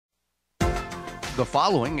The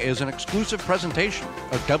following is an exclusive presentation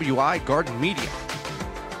of WI Garden Media,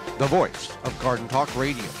 the voice of Garden Talk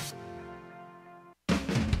Radio.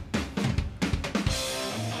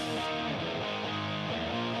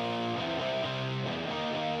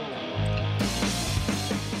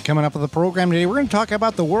 Coming up with the program today, we're going to talk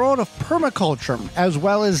about the world of permaculture, as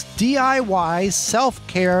well as DIY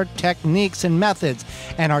self-care techniques and methods.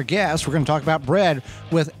 And our guest, we're going to talk about bread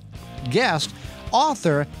with guest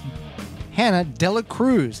author Hannah Dela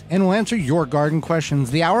Cruz, and we'll answer your garden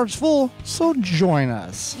questions. The hour is full, so join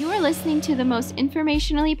us. You are listening to the most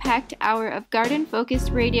informationally packed hour of garden-focused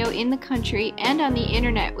radio in the country and on the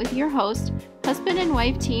internet with your host, husband and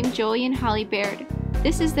wife team Joey and Holly Baird.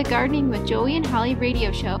 This is the Gardening with Joey and Holly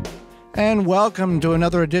radio show. And welcome to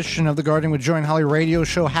another edition of the Gardening with Joey and Holly radio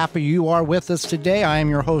show. Happy you are with us today. I am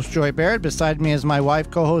your host, Joey Baird. Beside me is my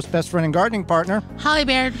wife, co-host, best friend, and gardening partner, Holly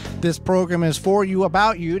Baird. This program is for you,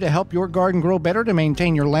 about you, to help your garden grow better, to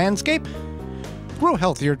maintain your landscape, grow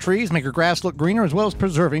healthier trees, make your grass look greener, as well as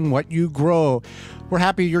preserving what you grow. We're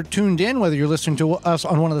happy you're tuned in, whether you're listening to us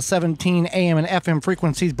on one of the 17 AM and FM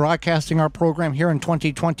frequencies broadcasting our program here in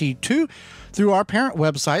 2022, through our parent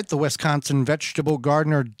website, the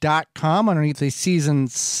WisconsinVegetableGardener.com, underneath the Season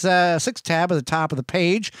 6 tab at the top of the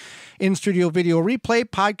page. In-studio video replay,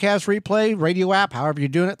 podcast replay, radio app, however you're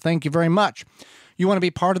doing it, thank you very much. You want to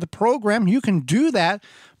be part of the program, you can do that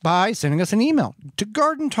by sending us an email to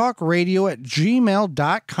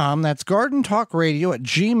gardentalkradio@gmail.com. That's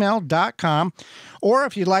gardentalkradio@gmail.com. Or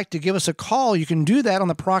if you'd like to give us a call, you can do that on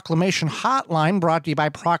the Proclamation Hotline, brought to you by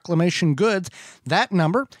Proclamation Goods. That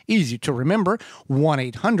number, easy to remember,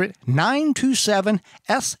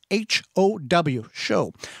 1-800-927-SHOW.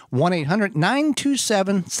 Show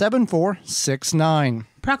 1-800-927-7469.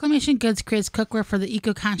 Proclamation Goods creates cookware for the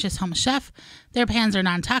eco-conscious home chef. Their pans are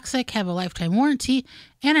non-toxic, have a lifetime warranty,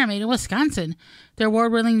 and are made in Wisconsin. Their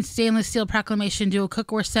award-winning stainless steel Proclamation Duo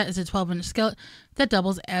cookware set is a 12-inch skillet that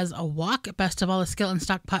doubles as a wok. Best of all, the skillet and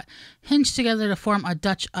stock pot hinge together to form a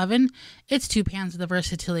Dutch oven. It's 2 pans with a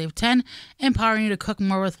versatility of 10, empowering you to cook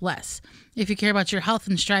more with less. If you care about your health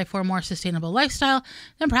and strive for a more sustainable lifestyle,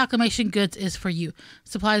 then Proclamation Goods is for you.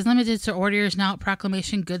 Supplies limited, so order yours now at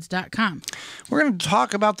proclamationgoods.com. We're going to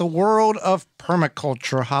talk about the world of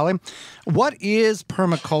permaculture, Holly. What is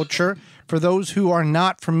permaculture? For those who are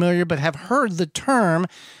not familiar but have heard the term,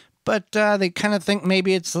 but they kind of think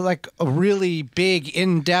maybe it's like a really big,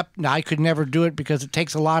 in-depth, I could never do it because it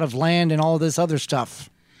takes a lot of land and all this other stuff.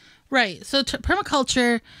 Right. So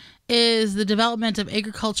permaculture is the development of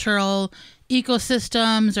agricultural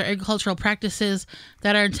ecosystems or agricultural practices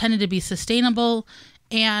that are intended to be sustainable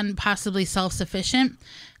and possibly self-sufficient.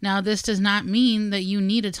 Now, this does not mean that you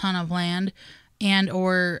need a ton of land and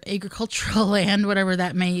or agricultural land, whatever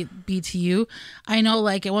that may be to you. I know,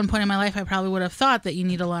 like, at one point in my life, I probably would have thought that you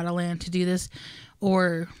need a lot of land to do this,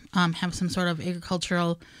 or have some sort of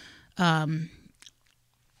agricultural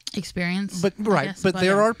experience. But right, but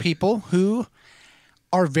there are people who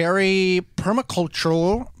are very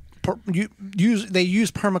permacultural. They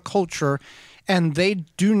use permaculture, and they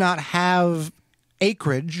do not have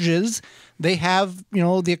acreages. They have,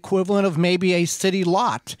 the equivalent of maybe a city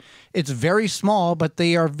lot. It's very small, but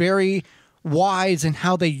they are very wise in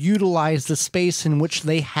how they utilize the space in which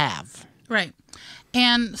they have. Right.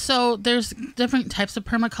 And so there's different types of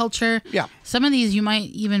permaculture. Yeah. Some of these you might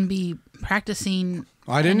even be practicing.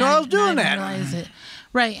 I didn't know I was doing that. Realize it.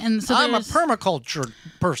 Right. And so I'm a permaculture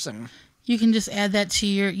person. You can just add that to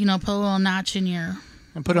your, put a little notch in your...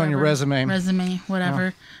 And put it on your resume.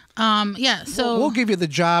 Whatever. So... We'll give you the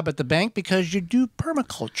job at the bank because you do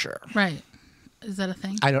permaculture. Right. Is that a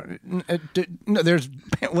thing? I don't... No, there's...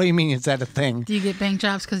 What do you mean, is that a thing? Do you get bank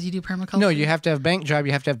jobs because you do permaculture? No, you have to have a bank job.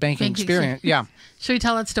 You have to have banking experience. Yeah. Should we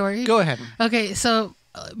tell that story? Go ahead. Okay, so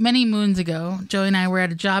many moons ago, Joey and I were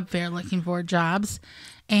at a job fair looking for jobs,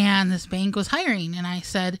 and this bank was hiring, and I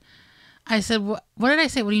said, what did I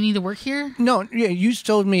say? What, do you need to work here? No, yeah, you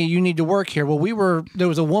told me you need to work here. Well, there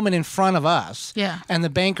was a woman in front of us. Yeah. And the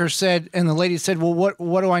banker said, and the lady said, well,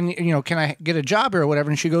 what do I need? Can I get a job here or whatever?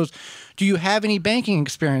 And she goes, do you have any banking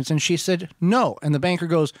experience? And she said, no. And the banker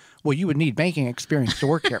goes, well, you would need banking experience to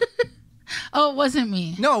work here. Oh, it wasn't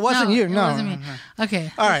me. No, it wasn't you. No. It wasn't me.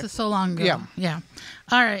 Okay. All right. This is so long ago. Yeah.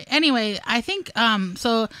 All right. Anyway, I think,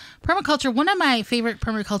 so permaculture, one of my favorite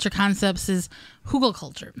permaculture concepts is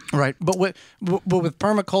hugelkultur. Right. But with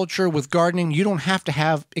permaculture, with gardening, you don't have to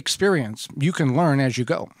have experience. You can learn as you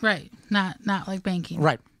go. Right. Not like banking.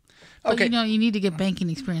 Right. Okay. But you need to get banking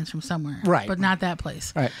experience from somewhere. Right. But not that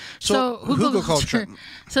place. Right. So hugelkultur.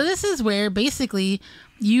 So this is where basically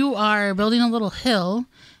you are building a little hill,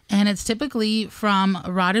 and it's typically from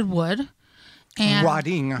rotted wood. and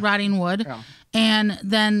rotting wood. Yeah. And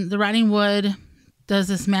then the rotting wood does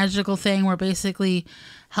this magical thing where basically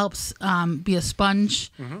helps be a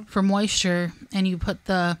sponge for moisture, and you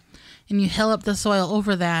hill up the soil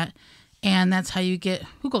over that, and that's how you get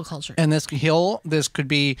hugelkultur. And this could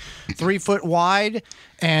be 3 foot wide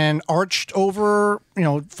and arched over,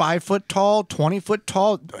 5 foot tall, 20 foot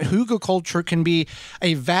tall. Hugelkultur can be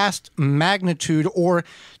a vast magnitude or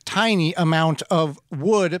tiny amount of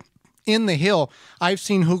wood in the hill. I've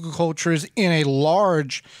seen hugelkulturs in a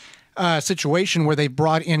large situation where they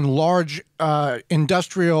brought in large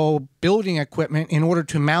industrial building equipment in order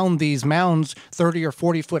to mound these mounds 30 or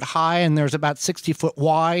 40 foot high, and there's about 60 foot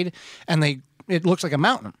wide, and it looks like a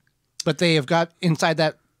mountain. But they have got inside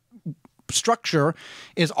that structure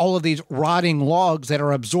is all of these rotting logs that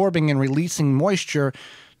are absorbing and releasing moisture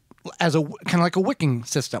as a kind of like a wicking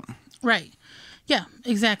system. Right. Yeah,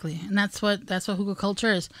 exactly. And that's what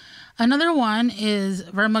hugelkultur is. Another one is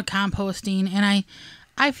vermicomposting, and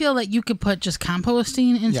I feel like you could put just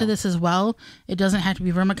composting into this as well. It doesn't have to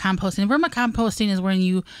be vermicomposting. Vermicomposting is when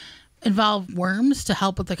you involve worms to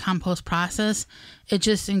help with the compost process. It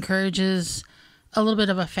just encourages a little bit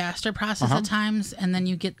of a faster process at times, and then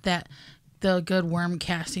you get the good worm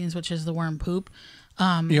castings, which is the worm poop.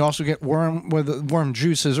 You also get worm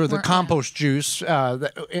juices or the compost juice, so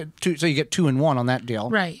you get 2 in 1 on that deal.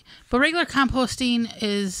 Right, but regular composting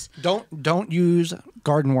is don't use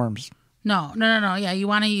garden worms. No. Yeah, you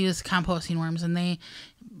want to use composting worms, and I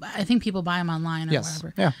think people buy them online or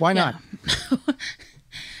whatever. Yeah, why not?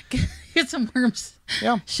 Get some worms.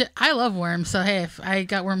 Yeah. I love worms, so hey, if I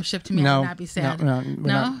got worms shipped to me, I would not be sad.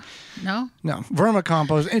 No.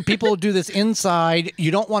 Vermicompost, and people do this inside.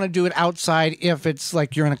 You don't want to do it outside if it's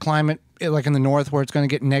like you're in a climate like in the north where it's going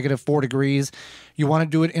to get -4 degrees. You want to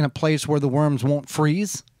do it in a place where the worms won't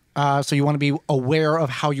freeze. So you want to be aware of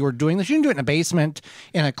how you're doing this. You can do it in a basement,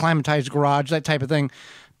 in a climatized garage, that type of thing.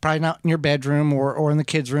 Probably not in your bedroom or in the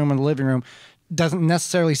kids' room or the living room. Doesn't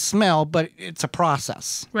necessarily smell, but it's a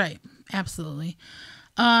process. Right. Absolutely.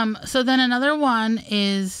 So then another one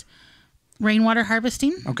is rainwater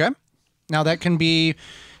harvesting. Okay. Now that can be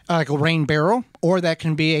like a rain barrel, or that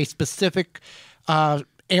can be a specific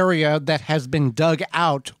area that has been dug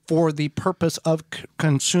out for the purpose of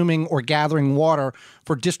consuming or gathering water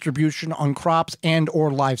for distribution on crops and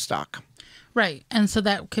or livestock. Right. And so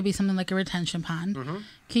that could be something like a retention pond.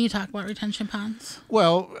 Can you talk about retention ponds?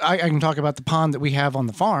 Well, I can talk about the pond that we have on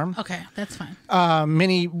the farm. Okay, that's fine.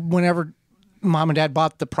 Whenever Mom and Dad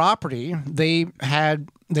bought the property, they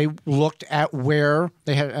looked at where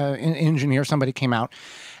they had an engineer, somebody came out,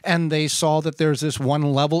 and they saw that there's this one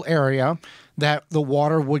level area that the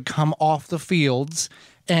water would come off the fields,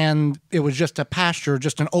 and it was just a pasture,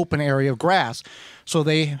 just an open area of grass. So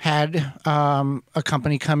they had a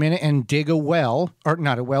company come in and dig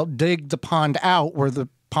dig the pond out where the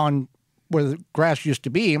grass used to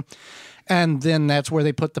be, and then that's where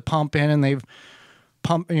they put the pump in, and they've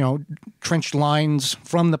trenched lines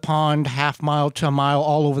from the pond half mile to a mile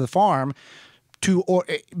all over the farm to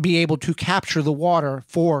be able to capture the water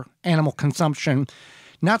for animal consumption.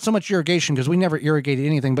 Not so much irrigation, because we never irrigated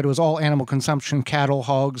anything, but it was all animal consumption, cattle,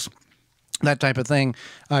 hogs, that type of thing,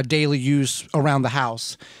 daily use around the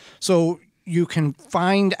house. So you can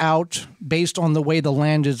find out, based on the way the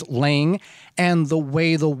land is laying and the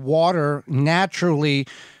way the water naturally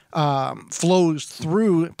flows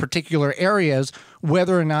through particular areas,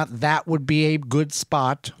 whether or not that would be a good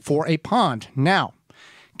spot for a pond. Now,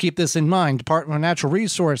 keep this in mind. Department of Natural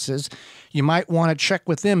Resources, you might want to check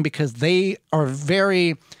with them, because they are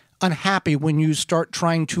very unhappy when you start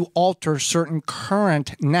trying to alter certain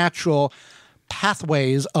current natural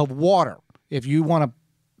pathways of water. If you want to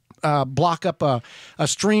block up a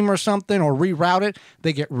stream or something or reroute it,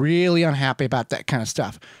 they get really unhappy about that kind of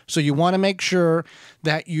stuff. So you want to make sure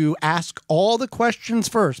that you ask all the questions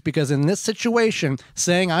first, because in this situation,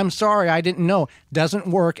 saying, "I'm sorry, I didn't know," doesn't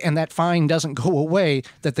work, and that fine doesn't go away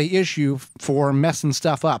that they issue for messing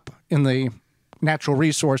stuff up in the natural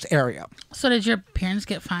resource area. So did your parents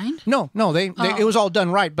get fined? No, it was all done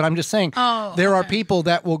right, but I'm just saying there are people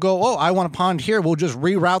that will go, "Oh, I want a pond here. We'll just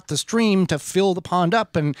reroute the stream to fill the pond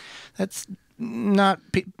up," and that's not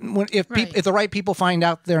if the right people find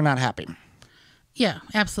out, they're not happy. Yeah,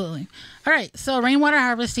 absolutely. All right, so rainwater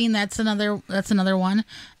harvesting, that's another one.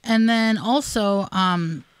 And then also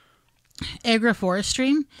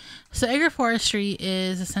agroforestry. So agroforestry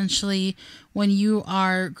is essentially when you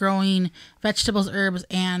are growing vegetables, herbs,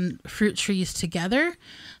 and fruit trees together.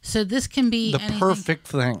 So this can be the perfect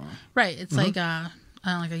thing. Right. It's like a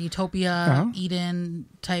utopia, Eden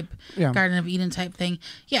type, Garden of Eden type thing.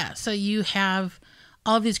 Yeah. So you have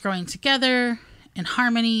all of these growing together in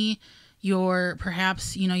harmony.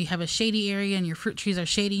 Perhaps, you have a shady area and your fruit trees are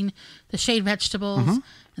shading the shade vegetables. And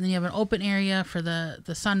then you have an open area for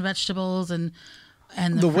the sun vegetables and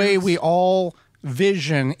the way fruits. we all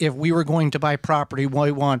vision, if we were going to buy property,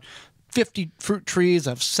 we want 50 fruit trees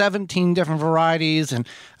of 17 different varieties and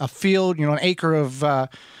a field, an acre of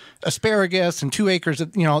asparagus and 2 acres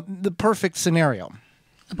of, the perfect scenario.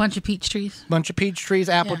 A bunch of peach trees.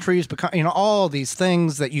 Apple trees, all these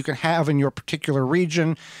things that you can have in your particular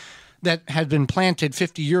region that had been planted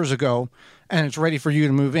 50 years ago, and it's ready for you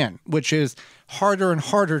to move in, which is harder and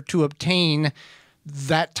harder to obtain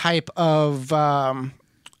that type of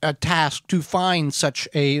a task to find such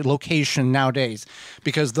a location nowadays,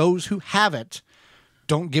 because those who have it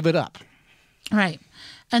don't give it up. Right.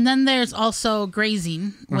 And then there's also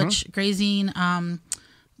grazing, which grazing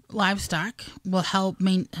livestock will help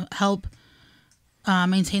maintain the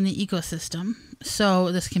ecosystem.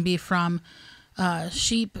 So this can be from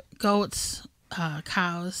sheep, goats,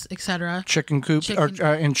 cows, etc. Chicken coops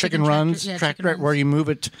and chicken runs, tractor where you move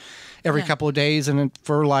it every couple of days and it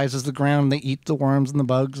fertilizes the ground. They eat the worms and the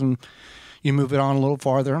bugs, and you move it on a little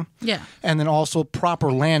farther. Yeah. And then also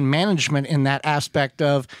proper land management in that aspect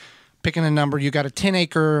of picking a number. You got a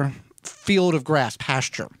 10-acre field of grass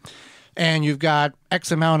pasture, and you've got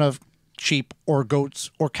X amount of sheep or goats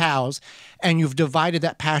or cows, and you've divided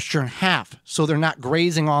that pasture in half, so they're not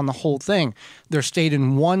grazing on the whole thing. They're stayed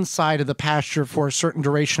in one side of the pasture for a certain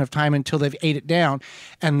duration of time until they've ate it down,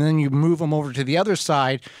 and then you move them over to the other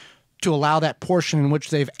side to allow that portion in which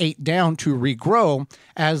they've ate down to regrow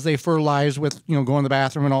as they fertilize with, go in the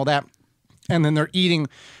bathroom and all that. And then they're eating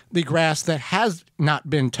the grass that has not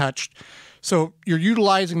been touched. So you're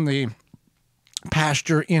utilizing the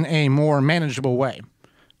pasture in a more manageable way,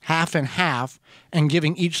 half and half, and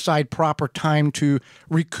giving each side proper time to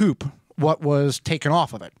recoup what was taken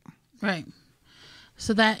off of it. Right.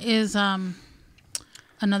 So that is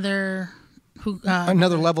another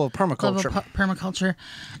level of permaculture. Permaculture.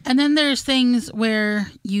 And then there's things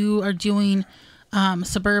where you are doing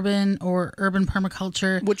suburban or urban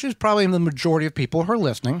permaculture, which is probably the majority of people who are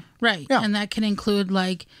listening. Right. Yeah. And that can include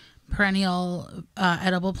like perennial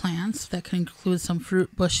edible plants. That can include some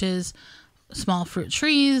fruit bushes, small fruit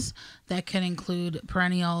trees. That can include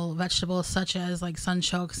perennial vegetables such as like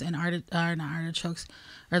sunchokes and not artichokes,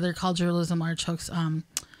 or they're called Jerusalem artichokes.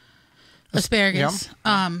 Asparagus.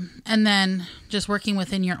 Yeah. And then just working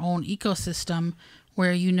within your own ecosystem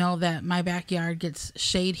where you know that my backyard gets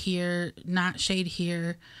shade here, not shade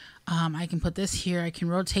here. I can put this here. I can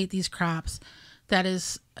rotate these crops. That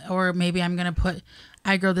is, or maybe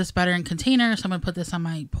I grow this better in containers, so I'm going to put this on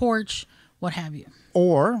my porch, what have you.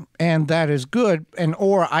 And that is good,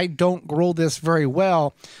 or I don't grow this very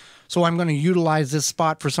well, so I'm going to utilize this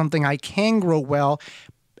spot for something I can grow well.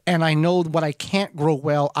 And I know what I can't grow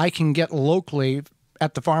well, I can get locally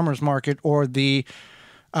at the farmer's market or the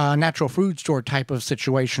natural food store type of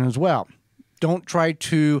situation as well. Don't try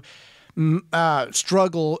to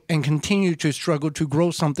struggle and continue to struggle to grow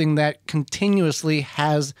something that continuously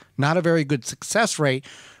has not a very good success rate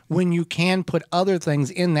when you can put other things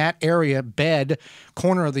in that area, bed,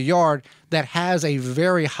 corner of the yard, that has a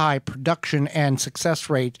very high production and success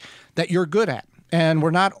rate that you're good at. And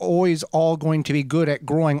we're not always all going to be good at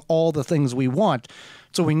growing all the things we want.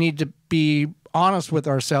 So we need to be honest with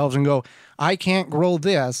ourselves and go, I can't grow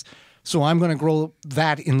this, so I'm going to grow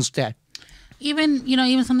that instead. Even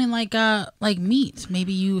something like meat.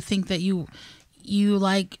 Maybe you think that you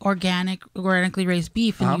like organically raised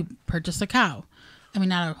beef, and you purchase a cow. I mean,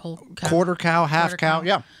 not a whole cow. Quarter cow, half cow,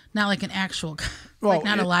 yeah. Not like an actual cow. Well,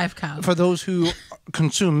 not a live cow. For those who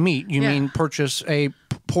consume meat, you mean purchase a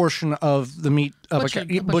portion of the meat of a cow.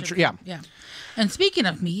 Butcher, yeah. And speaking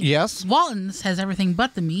of meat, yes, Walton's has everything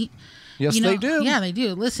but the meat. Yes, they do. Yeah, they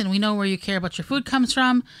do. Listen, we know where you care about your food comes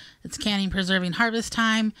from. It's canning, preserving, harvest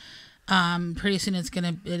time. Pretty soon it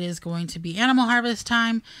is going to be animal harvest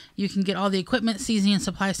time. You can get all the equipment, seasoning, and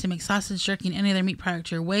supplies to make sausage, jerky, and any other meat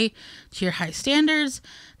product your way to your high standards.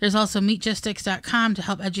 There's also meatgistics.com to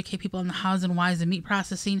help educate people on the hows and whys of meat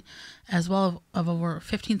processing, as well as of over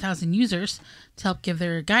 15,000 users to help give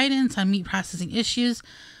their guidance on meat processing issues.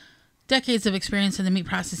 Decades of experience in the meat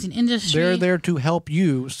processing industry. They're there to help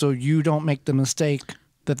you so you don't make the mistake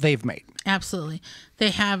that they've made. Absolutely. They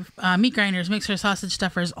have meat grinders, mixers, sausage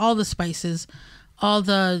stuffers, all the spices,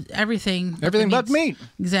 everything but meat.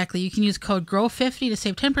 Exactly. You can use code GROW50 to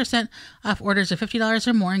save 10% off orders of $50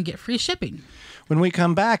 or more and get free shipping. When we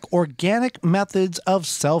come back, organic methods of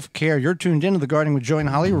self-care. You're tuned into the Gardening with Joy and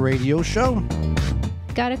Holly radio show.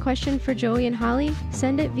 Got a question for Joey and Holly?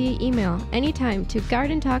 Send it via email anytime to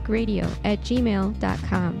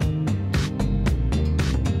gardentalkradio@gmail.com.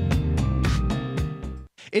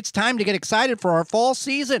 It's time to get excited for our fall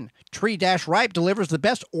season. Tree-Ripe delivers the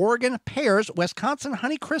best Oregon pears, Wisconsin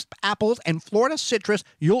Honeycrisp apples, and Florida citrus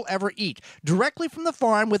you'll ever eat, directly from the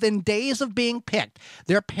farm within days of being picked.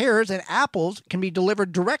 Their pears and apples can be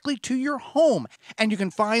delivered directly to your home, and you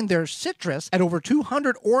can find their citrus at over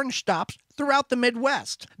 200 orange stops throughout the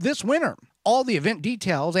Midwest this winter. All the event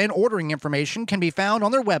details and ordering information can be found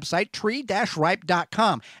on their website,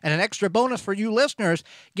 tree-ripe.com. And an extra bonus for you listeners,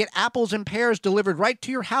 get apples and pears delivered right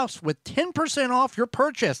to your house with 10% off your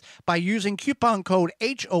purchase by using coupon code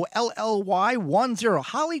HOLLY10,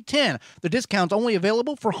 Holly10. The discount's only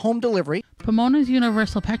available for home delivery. Pomona's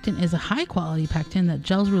Universal Pectin is a high-quality pectin that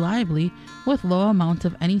gels reliably with low amounts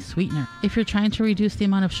of any sweetener. If you're trying to reduce the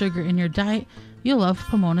amount of sugar in your diet, you'll love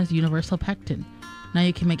Pomona's Universal Pectin. Now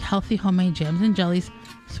you can make healthy homemade jams and jellies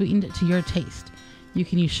sweetened to your taste. You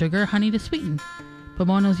can use sugar or honey to sweeten.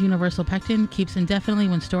 Pomona's Universal Pectin keeps indefinitely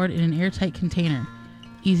when stored in an airtight container.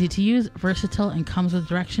 Easy to use, versatile, and comes with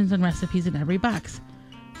directions and recipes in every box.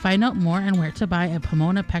 Find out more and where to buy at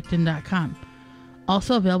PomonaPectin.com.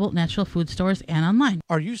 Also available at natural food stores and online.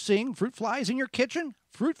 Are you seeing fruit flies in your kitchen?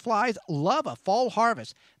 Fruit flies love a fall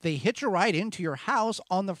harvest. They hitch a ride into your house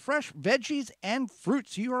on the fresh veggies and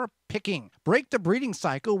fruits you are picking. Break the breeding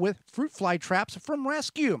cycle with fruit fly traps from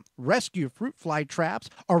Rescue. Rescue fruit fly traps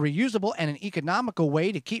are reusable and an economical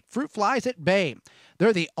way to keep fruit flies at bay.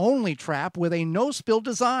 They're the only trap with a no-spill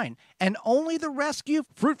design, and only the Rescue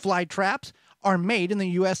fruit fly traps are made in the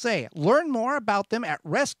USA. Learn more about them at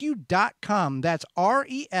rescue.com. That's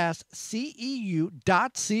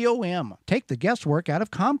RESCEU.com. Take the guesswork out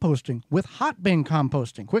of composting with hot bin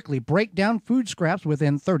composting. Quickly break down food scraps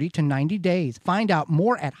within 30 to 90 days. Find out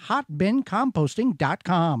more at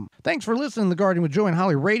hotbincomposting.com. Thanks for listening to the Gardening with Joey and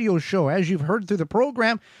Holly radio show. As you've heard through the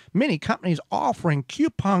program, many companies offering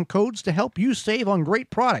coupon codes to help you save on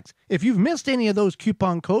great products. If you've missed any of those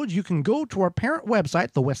coupon codes, you can go to our parent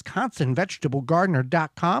website, the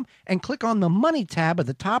WisconsinVegetableGardener.com, and click on the Money tab at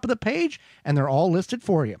the top of the page, and they're all listed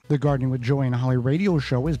for you. The Gardening with Joey and Holly radio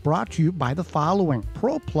show is brought to you by the following: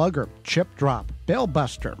 Pro Plugger, Chip Drop,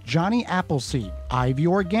 Bellbuster, Johnny Appleseed, Ivy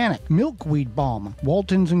Organic, Milkweed Balm,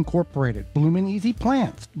 Walton's Incorporated, Bloomin' Easy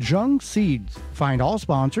Plants, Jung Seeds. Find all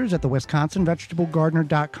sponsors at the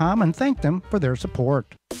WisconsinVegetableGardener.com and thank them for their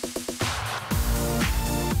support.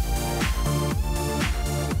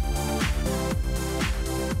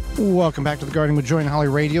 Welcome back to the Gardening with Joey and Holly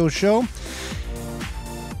radio show.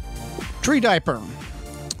 Tree diaper.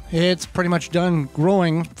 It's pretty much done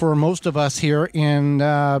growing for most of us here in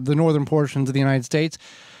the northern portions of the United States.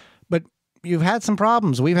 But you've had some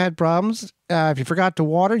problems. We've had problems. If you forgot to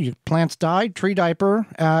water, your plants died. Tree diaper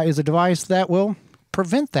is a device that will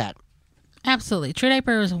prevent that. Absolutely. Tree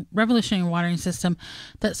diaper is a revolutionary watering system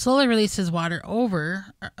that slowly releases water over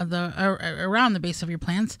around the base of your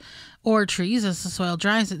plants or trees as the soil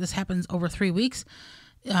dries. This happens over 3 weeks.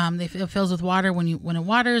 It fills with water when it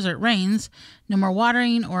waters or it rains. No more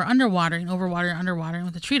watering or underwatering, underwatering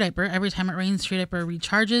with the tree diaper. Every time it rains, tree diaper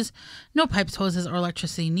recharges. No pipes, hoses, or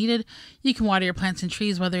electricity needed. You can water your plants and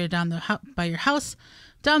trees whether you're down by your house,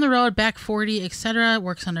 down the road, back 40, etc. It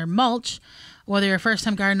works under mulch. Whether you're a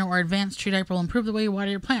first-time gardener or advanced, Tree Diaper will improve the way you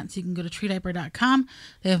water your plants. You can go to treediaper.com.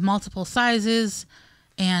 They have multiple sizes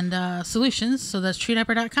and solutions, so that's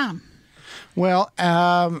treediaper.com. Well,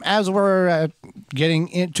 as we're getting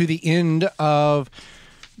into the end of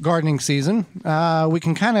gardening season, we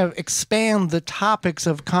can kind of expand the topics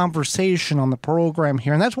of conversation on the program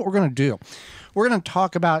here, and that's what we're going to do. We're going to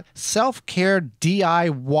talk about self-care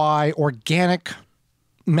DIY organic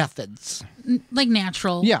methods. Like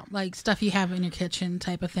natural, yeah, like stuff you have in your kitchen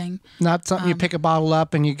type of thing. Not something you pick a bottle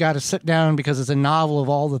up and you got to sit down because it's a novel of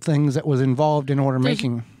all the things that was involved in order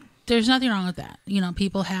making. There's nothing wrong with that. You know,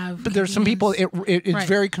 people have. But there's some people, it's right.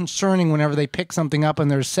 Very concerning whenever they pick something up and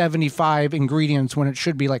there's 75 ingredients when it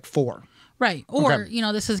should be like 4. Right. Or, you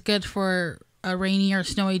know, this is good for a rainy or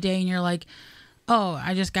snowy day and you're like, oh,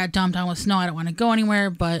 I just got dumped on with snow. I don't want to go anywhere,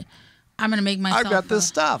 but I'm going to make myself. I've got this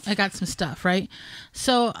stuff. I got some stuff, right?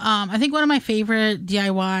 So I think one of my favorite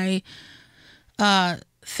DIY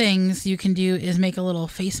things you can do is make a little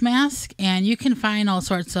face mask, and you can find all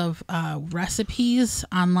sorts of recipes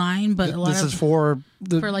online. But this is for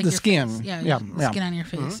the skin. Face. Yeah, skin on your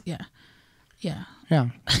face. Mm-hmm. Yeah.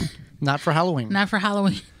 Not for Halloween. Not for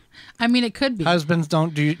Halloween. I mean, it could be. Husbands,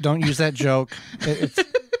 don't use that joke.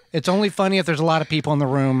 It's only funny if there's a lot of people in the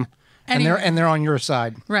room. And they're on your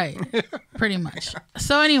side. Right. Pretty much.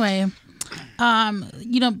 So anyway,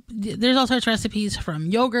 There's all sorts of recipes from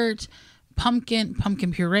yogurt, pumpkin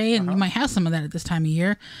puree, and you might have some of that at this time of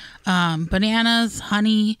year. Bananas,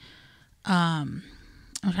 honey. I'm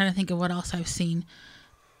trying to think of what else I've seen.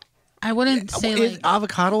 I wouldn't say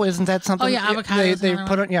avocado. Isn't that something? Oh yeah, avocado. They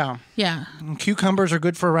put it. Yeah. Yeah. And cucumbers are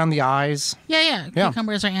good for around the eyes. Yeah.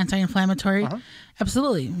 Cucumbers are anti-inflammatory.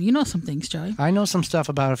 Absolutely. You know some things, Joey. I know some stuff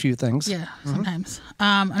about a few things. Yeah, sometimes.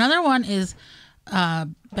 Another one is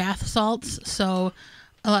bath salts. So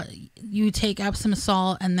you take Epsom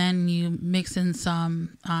salt and then you mix in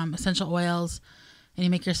some essential oils and you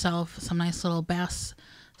make yourself some nice little bath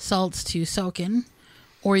salts to soak in,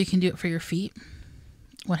 or you can do it for your feet,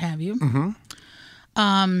 what have you.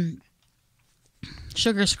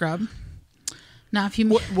 Sugar scrub. Now, if you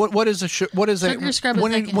what is a sugar scrub?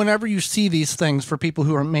 Whenever you see these things, for people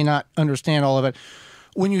who may not understand all of it,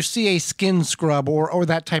 when you see a skin scrub or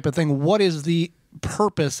that type of thing, what is the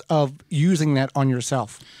purpose of using that on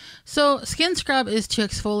yourself? So skin scrub is to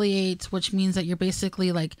exfoliate, which means that you're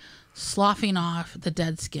basically like sloughing off the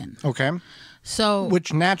dead skin. Okay. So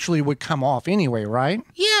which naturally would come off anyway, right?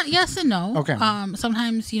 Yeah, yes and no. Okay.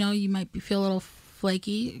 Sometimes you might feel a little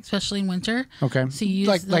flaky, especially in winter. Okay. So you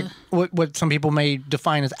use like what some people may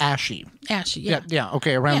define as ashy. Ashy, yeah. Yeah.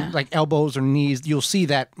 Okay. Around like elbows or knees, you'll see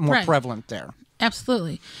that more prevalent there.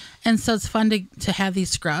 Absolutely. And so it's fun to have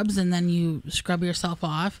these scrubs, and then you scrub yourself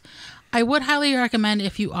off. I would highly recommend,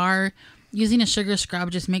 if you are using a sugar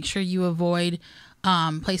scrub, just make sure you avoid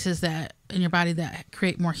places that in your body that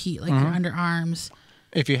create more heat, like your underarms.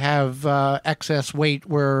 If you have excess weight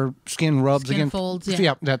where skin rubs against folds,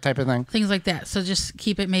 that type of thing. Things like that. So just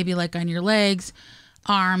keep it maybe like on your legs,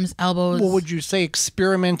 arms, elbows. Well, would you say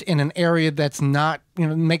experiment in an area that's not,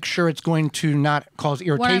 make sure it's going to not cause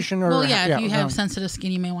irritation? If you have sensitive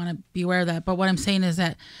skin, you may want to be aware of that. But what I'm saying is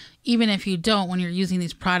that even if you don't, when you're using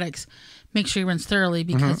these products, make sure you rinse thoroughly,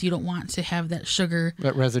 because you don't want to have that sugar,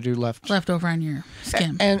 that residue left over on your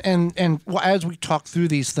skin. And as we talk through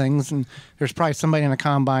these things, and there's probably somebody in a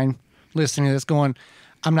combine listening to this going,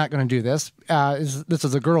 I'm not going to do this. This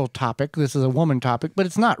is a girl topic. This is a woman topic, but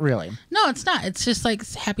it's not really. No, it's not. It's just like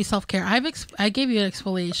happy self-care. I gave you an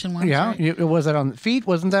exfoliation once. Yeah. Right? Was it on the feet?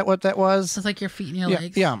 Wasn't that what that was? It's like your feet and your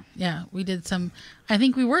legs. Yeah. Yeah. We did some, I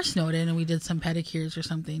think we were snowed in and we did some pedicures or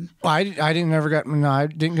something. Well, I didn't get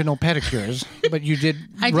no pedicures, but you did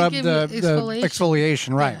rub the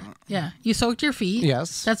exfoliation, right? Yeah. You soaked your feet.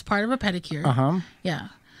 Yes. That's part of a pedicure. Yeah.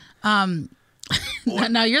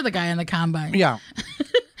 Now you're the guy in the combine. Yeah.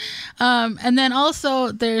 And then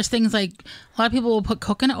also there's things like a lot of people will put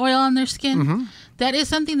coconut oil on their skin. That is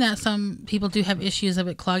something that some people do have issues of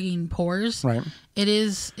it clogging pores. Right. It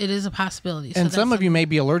is a possibility. And some of you may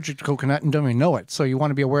be allergic to coconut and don't even know it. So you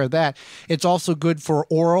want to be aware of that. It's also good for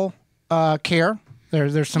oral care.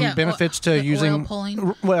 There's some benefits to using oil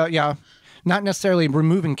pulling. Well, yeah. Not necessarily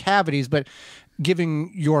removing cavities, but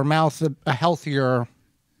giving your mouth a healthier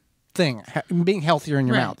thing, being healthier in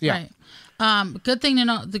your mouth. Yeah. Right. Good thing to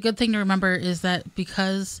know. The good thing to remember is that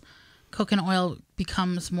because coconut oil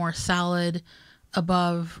becomes more solid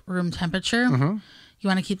above room temperature, you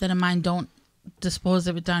want to keep that in mind. Don't dispose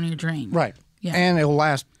of it down your drain. Right. Yeah. And it will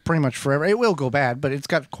last pretty much forever. It will go bad, but it's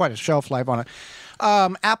got quite a shelf life on it.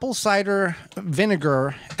 Apple cider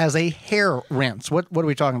vinegar as a hair rinse. What are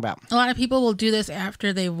we talking about? A lot of people will do this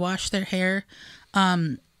after they wash their hair.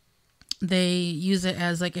 They use it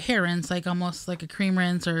as like a hair rinse, like almost like a cream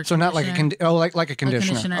rinse or so not like a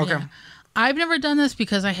conditioner. Okay. Yeah. I've never done this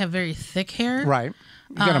because I have very thick hair. Right.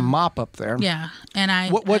 You got a mop up there. Yeah,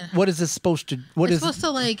 and what is this supposed to? It's supposed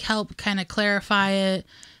to like help kind of clarify it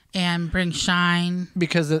and bring shine.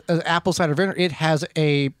 Because apple cider vinegar, it has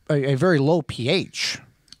a very low pH.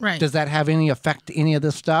 Right. Does that have any effect to any of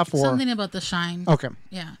this stuff? Or something about the shine? Okay.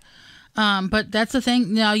 Yeah. But that's the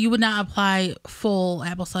thing. Now, you would not apply full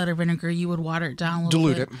apple cider vinegar. You would water it down a little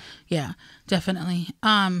bit. Dilute it. Yeah, definitely.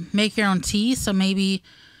 Make your own tea. So maybe,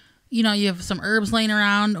 you have some herbs laying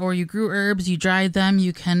around, or you grew herbs, you dried them.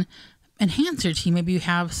 You can enhance your tea. Maybe you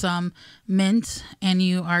have some mint and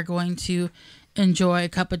you are going to enjoy a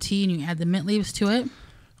cup of tea and you add the mint leaves to it.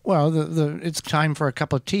 Well, it's time for a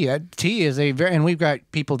cup of tea. Tea is and we've got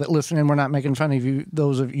people that listen, and we're not making fun of you,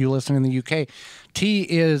 those of you listening in the UK. Tea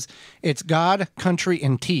it's God, country,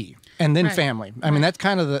 and tea, and then family. I mean, that's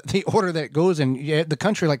kind of the order that it goes in. The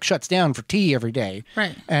country shuts down for tea every day.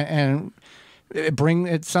 Right. And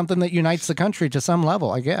it's something that unites the country to some level,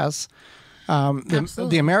 I guess.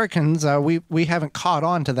 The Americans, we haven't caught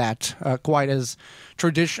on to that quite as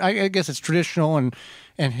traditional. I guess it's traditional and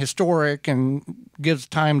historic and gives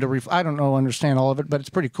time to I don't understand all of it, but it's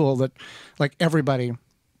pretty cool that everybody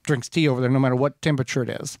drinks tea over there, no matter what temperature it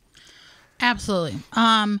is. Absolutely.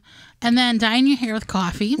 And then dyeing your hair with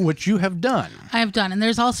coffee. Which you have done. I have done. And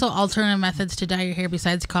there's also alternative methods to dye your hair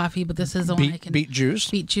besides coffee, but this is the one I can... Beet juice.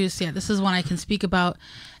 Beet juice, yeah. This is one I can speak about.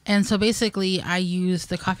 And so basically, I use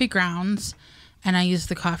the coffee grounds, and I use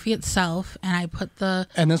the coffee itself, and I put the...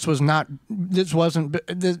 And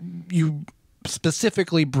you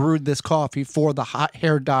specifically brewed this coffee for the hot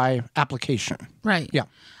hair dye application. Right. Yeah.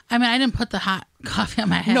 I mean, I didn't put the hot coffee on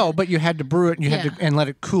my head. No, but you had to brew it, and you had to let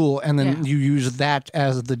it cool, and then you use that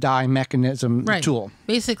as the dye mechanism tool.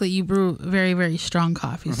 Basically, you brew very, very strong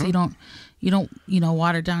coffee, so you don't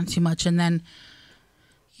water down too much, and then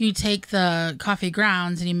you take the coffee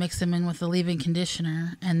grounds and you mix them in with the leave-in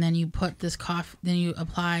conditioner, and then you put this coffee. Then you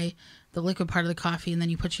apply the liquid part of the coffee, and then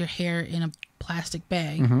you put your hair in a plastic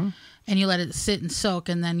bag, and you let it sit and soak,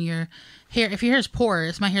 and then your hair. If your hair is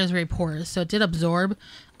porous, my hair is very porous, so it did absorb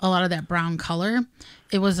a lot of that brown color.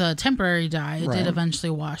 It was a temporary dye. It did eventually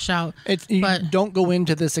wash out. But don't go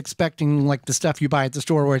into this expecting like the stuff you buy at the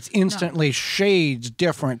store where it's instantly shades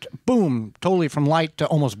different. Boom, totally from light to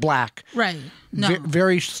almost black. Right. No.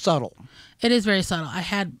 Very subtle. It is very subtle. I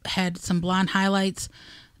had some blonde highlights.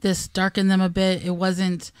 This darkened them a bit. It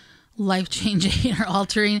wasn't life-changing or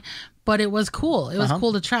altering, but it was cool. It was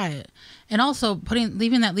cool to try it. And also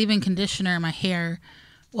leaving that leave-in conditioner in my hair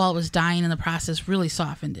while it was dyeing in the process really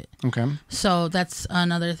softened it. Okay. So that's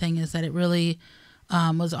another thing, is that it really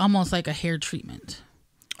was almost like a hair treatment.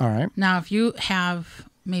 All right. Now, if you have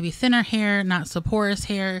maybe thinner hair, not so porous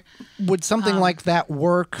hair. Would something like that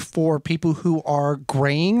work for people who are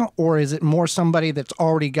graying, or is it more somebody that's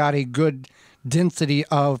already got a good density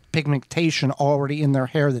of pigmentation already in their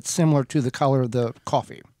hair that's similar to the color of the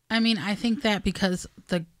coffee? I mean, I think that because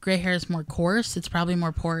the gray hair is more coarse, it's probably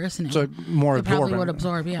more porous, and it probably would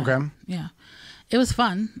absorb. Yeah, okay. Yeah, it was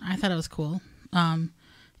fun. I thought it was cool.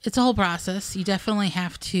 It's a whole process. You definitely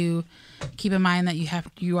have to keep in mind that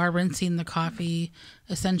you are rinsing the coffee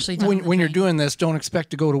essentially. When you're doing this, don't expect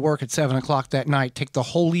to go to work at 7 o'clock that night. Take the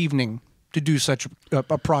whole evening to do such a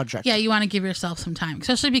project. Yeah, you want to give yourself some time,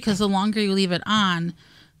 especially because the longer you leave it on,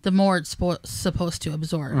 the more it's supposed to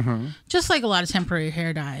absorb. Just like a lot of temporary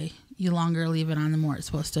hair dye, you longer leave it on, the more it's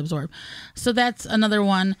supposed to absorb. So that's another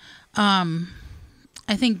one.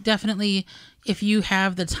 I think definitely if you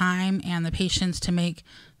have the time and the patience to make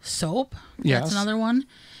soap, that's another one.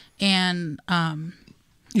 And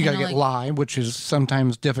you got to get lye, which is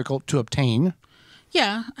sometimes difficult to obtain.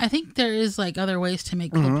 Yeah, I think there is like other ways to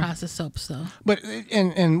make cold process soaps, though. But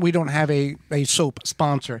and we don't have a soap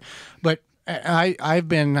sponsor, but I've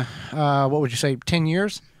been, what would you say, 10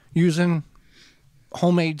 years using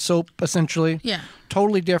homemade soap, essentially. Yeah.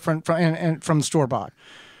 Totally different from the store-bought.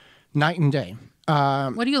 Night and day.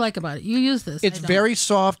 What do you like about it? You use this. It's very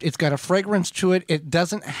soft. It's got a fragrance to it. It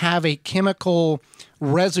doesn't have a chemical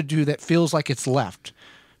residue that feels like it's left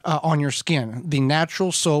on your skin. The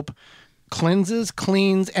natural soap cleanses,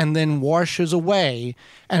 cleans, and then washes away,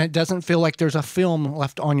 and it doesn't feel like there's a film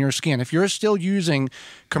left on your skin. If you're still using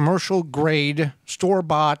commercial grade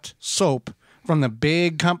store-bought soap from the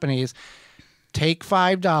big companies, take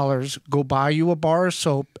 $5, go buy you a bar of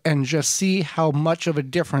soap, and just see how much of a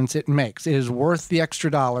difference it makes. It is worth the extra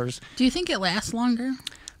dollars. Do you think it lasts longer?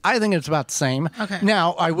 I think it's about the same. Okay.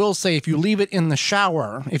 Now, I will say, if you leave it in the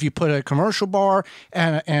shower, if you put a commercial bar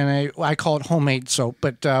and I call it homemade soap,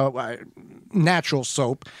 but natural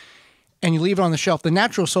soap, and you leave it on the shelf, the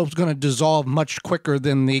natural soap is going to dissolve much quicker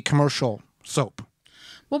than the commercial soap.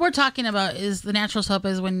 What we're talking about is the natural soap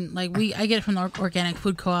is when, like, I get it from the organic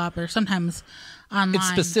food co-op or sometimes online. It's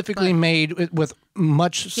specifically made with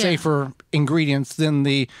much safer ingredients than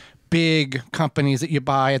the big companies that you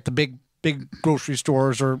buy at the big grocery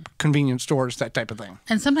stores or convenience stores, that type of thing.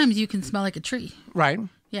 And sometimes you can smell like a tree. Right.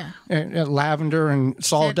 Yeah. Lavender and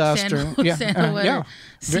sawdust. Sandalwood,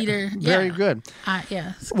 cedar. Very good.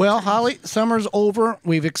 Yeah. Well, Holly, summer's over.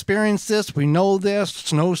 We've experienced this. We know this.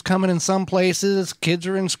 Snow's coming in some places. Kids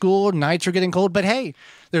are in school. Nights are getting cold. But hey,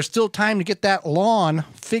 there's still time to get that lawn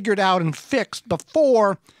figured out and fixed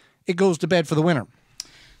before it goes to bed for the winter.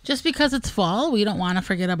 Just because it's fall, we don't want to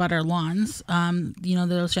forget about our lawns.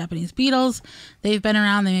 Those Japanese beetles, they've been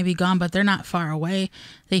around, they may be gone, but they're not far away.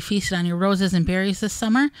 They feasted on your roses and berries this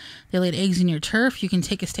summer. They laid eggs in your turf. You can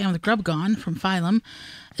take a stand with Grub Gone from Phylum.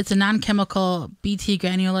 It's a non-chemical BT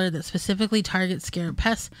granular that specifically targets scarab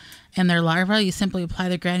pests and their larvae. You simply apply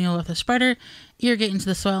the granule with a spreader, irrigate into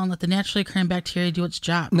the soil, and let the naturally occurring bacteria do its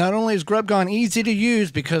job. Not only is Grub Gone easy to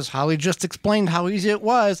use, because Holly just explained how easy it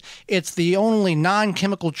was, it's the only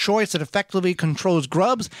non-chemical choice that effectively controls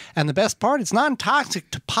grubs. And the best part, it's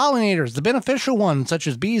non-toxic to pollinators, the beneficial ones, such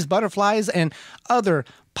as bees, butterflies, and other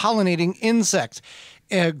pollinating insects.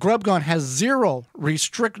 GrubGone has zero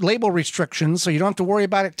label restrictions, so you don't have to worry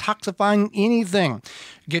about it toxifying anything.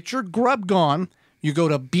 Get your GrubGone. You go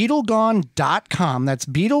to BeetleGone.com. That's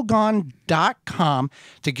BeetleGone.com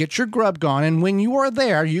to get your GrubGone. And when you are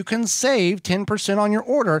there, you can save 10% on your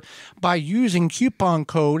order by using coupon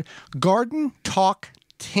code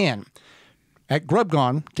GardenTalk10. At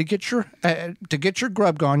GrubGone, to get your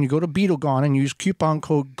GrubGone, you go to BeetleGone and use coupon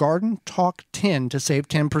code GardenTalk10 to save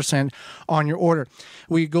 10% on your order.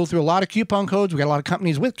 We go through a lot of coupon codes. We got a lot of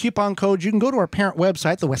companies with coupon codes. You can go to our parent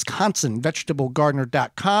website, the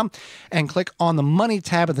WisconsinVegetableGardener.com, and click on the Money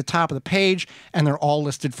tab at the top of the page, and they're all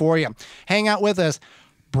listed for you. Hang out with us.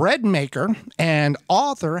 Bread maker and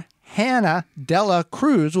author Hannah Dela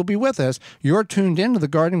Cruz will be with us. You're tuned in to the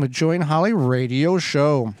Gardening with Joey and Holly radio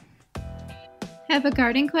show. Have a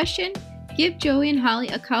garden question? Give Joey and Holly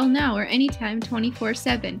a call now or anytime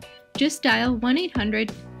 24/7. Just dial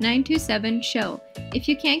 1-800-927-SHOW. If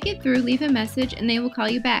you can't get through, leave a message and they will call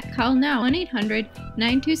you back. Call now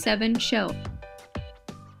 1-800-927-SHOW.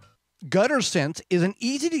 Gutter Sense is an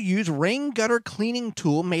easy-to-use rain gutter cleaning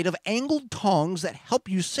tool made of angled tongs that help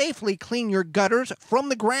you safely clean your gutters from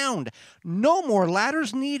the ground. No more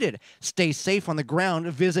ladders needed. Stay safe on the ground.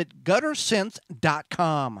 Visit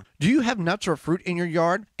guttersense.com. Do you have nuts or fruit in your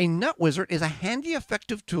yard? A Nut Wizard is a handy,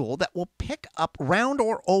 effective tool that will pick up round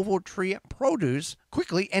or oval tree produce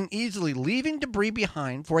quickly and easily, leaving debris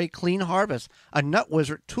behind for a clean harvest. A Nut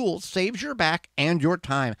Wizard tool saves your back and your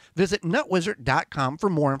time. Visit nutwizard.com for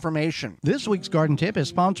more information. This week's garden tip is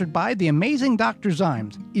sponsored by the amazing Dr.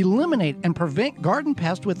 Zymes. Eliminate and prevent garden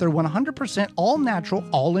pests with their 100% all-natural,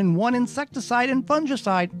 all-in-one insecticide and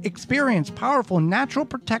fungicide. Experience powerful natural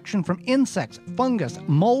protection from insects, fungus,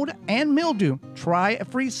 mold, and mildew. Try a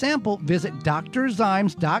free sample. Visit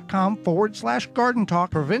drzymes.com/garden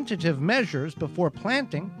talk. Preventative measures before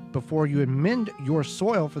planting. Before you amend your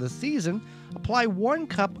soil for the season, apply 1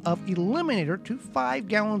 cup of Eliminator to 5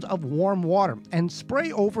 gallons of warm water and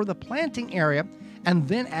spray over the planting area, and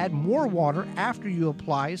then add more water after you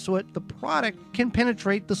apply so that the product can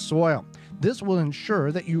penetrate the soil. This will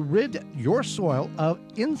ensure that you rid your soil of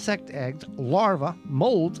insect eggs, larvae,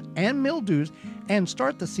 molds, and mildews, and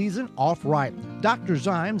start the season off right. Dr.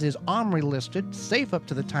 Zymes is OMRI listed, safe up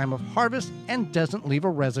to the time of harvest, and doesn't leave a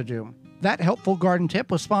residue. That helpful garden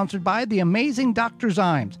tip was sponsored by the amazing Dr.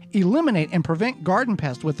 Zymes. Eliminate and prevent garden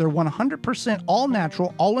pests with their 100%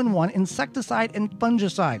 all-natural, all-in-one insecticide and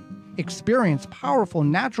fungicide. Experience powerful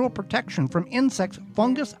natural protection from insects,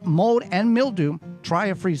 fungus, mold, and mildew. Try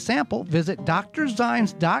a free sample. Visit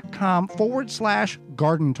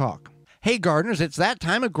drzymes.com/garden talk. Hey gardeners, it's that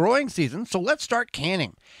time of growing season, so let's start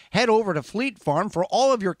canning. Head over to Fleet Farm for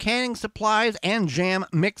all of your canning supplies and jam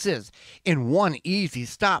mixes. In one easy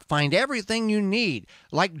stop, find everything you need,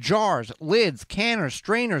 like jars, lids, canners,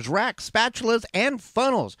 strainers, racks, spatulas, and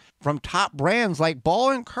funnels from top brands like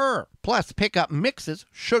Ball and Kerr. Plus, pick up mixes,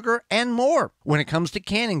 sugar, and more. When it comes to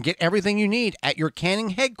canning, get everything you need at your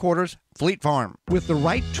canning headquarters, Fleet Farm. With the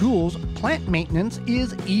right tools, plant maintenance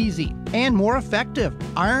is easy and more effective.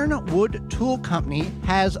 Ironwood Tool Company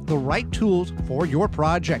has the right tools for your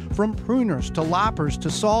project. From pruners to loppers to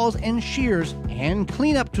saws and shears and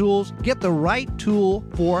cleanup tools, get the right tool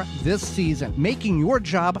for this season, making your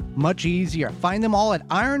job much easier. Find them all at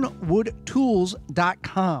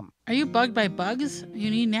ironwoodtools.com. Are you bugged by bugs?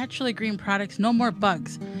 You need naturally green products, No More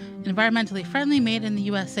Bugs. Environmentally friendly, made in the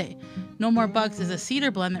USA. No More Bugs is a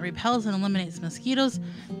cedar blend that repels and eliminates mosquitoes,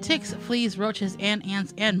 ticks, fleas, roaches, and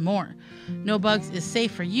ants, and more. No Bugs is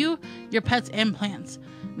safe for you, your pets, and plants.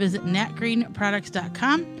 Visit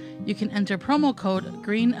natgreenproducts.com. You can enter promo code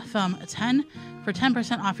GREENTHUMB10 for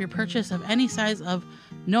 10% off your purchase of any size of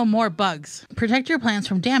No More Bugs. Protect your plants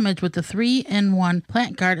from damage with the 3-in-1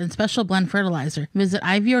 Plant Guard and Special Blend Fertilizer. Visit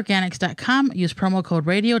ivorganics.com. Use promo code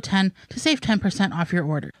RADIO10 to save 10% off your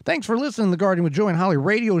order. Thanks for listening to the Gardening with Joey and Holly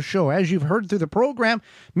radio show. As you've heard through the program,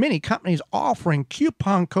 many companies offering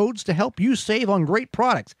coupon codes to help you save on great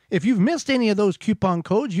products. If you've missed any of those coupon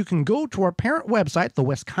codes, you can go to our parent website, the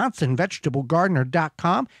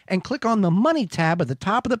WisconsinVegetableGardener.com, and click on the Money tab at the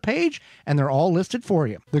top of the page, and they're all listed for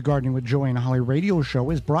you. The Gardening with Joey and Holly radio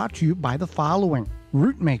show is brought to you by the following: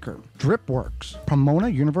 Rootmaker, Dripworks, Pomona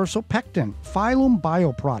Universal Pectin, Phylum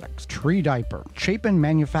Bioproducts, Tree Diaper, Chapin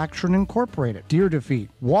Manufacturing Incorporated, Deer Defeat,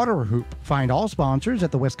 Water Hoop. Find all sponsors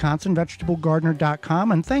at the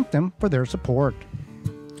WisconsinVegetableGardener.com and thank them for their support.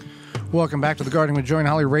 Welcome back to the Gardening with Joey and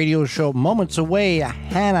Holly radio show. Moments away,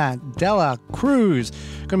 Hannah Dela Cruz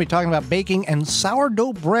going to be talking about baking and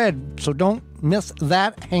sourdough bread, so don't miss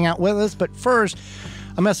that. Hang out with us. But first,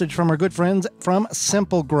 a message from our good friends from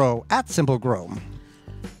Simple Grow at Simple Grow.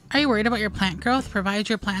 Are you worried about your plant growth? Provide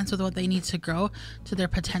your plants with what they need to grow to their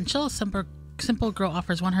potential. Simple Grow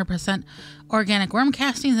offers 100% organic worm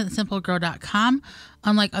castings at simplegrow.com.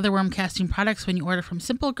 Unlike other worm casting products, when you order from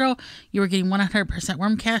Simple Grow, you are getting 100%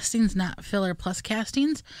 worm castings, not filler plus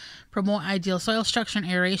castings. Promote ideal soil structure and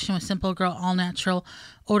aeration with Simple Grow all-natural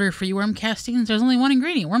odor-free worm castings. There's only one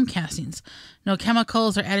ingredient, worm castings. No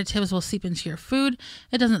chemicals or additives will seep into your food.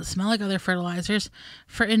 It doesn't smell like other fertilizers.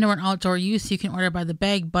 For indoor and outdoor use, you can order by the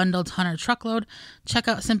bag, bundle, ton, or truckload. Check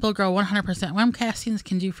out Simple Grow 100% worm castings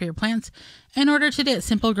can do for your plants and order today at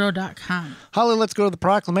simplegrow.com. Holly, let's go to the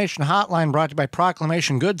Proclamation Hotline, brought to you by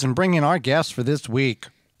Proclamation Goods, and bring in our guest for this week.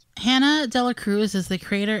 Hannah Dela Cruz is the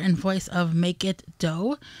creator and voice of Make It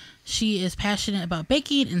Dough. She is passionate about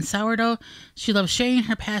baking and sourdough. She loves sharing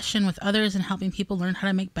her passion with others and helping people learn how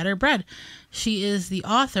to make better bread. She is the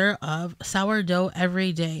author of Sourdough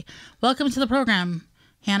Every Day. Welcome to the program,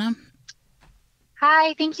 Hannah.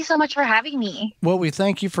 Hi, thank you so much for having me. Well, we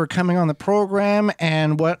thank you for coming on the program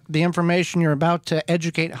and what the information you're about to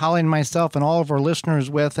educate Holly and myself and all of our listeners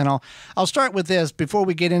with. And I'll start with this before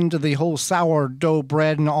we get into the whole sourdough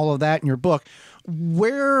bread and all of that in your book.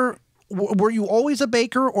 Were you always a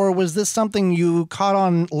baker, or was this something you caught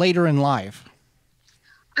on later in life?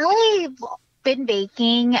 I've been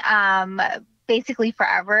baking basically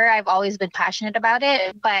forever. I've always been passionate about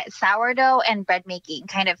it, but sourdough and bread making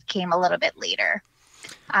kind of came a little bit later.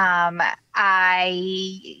 Around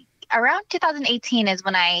 2018 is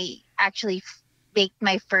when I actually baked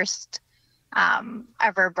my first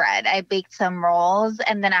ever bread. I baked some rolls,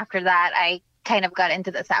 and then after that, I kind of got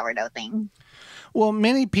into the sourdough thing. Well,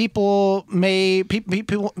 many people know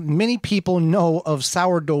of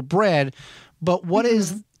sourdough bread, but what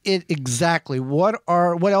is it exactly? What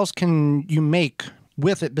else can you make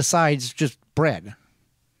with it besides just bread?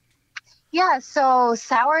 Yeah, so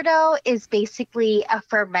sourdough is basically a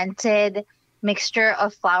fermented mixture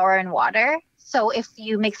of flour and water. So if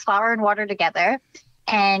you mix flour and water together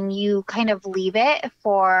and you kind of leave it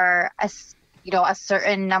for a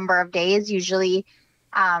certain number of days, usually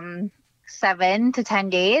 7 to 10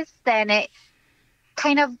 days, then it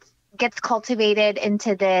kind of gets cultivated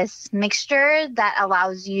into this mixture that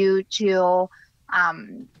allows you to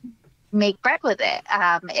make bread with it.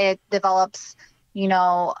 It develops, a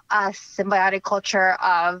symbiotic culture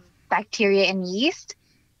of bacteria and yeast,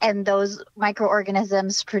 and those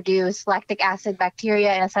microorganisms produce lactic acid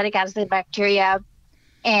bacteria and acetic acid bacteria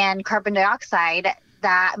and carbon dioxide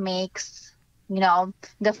that makes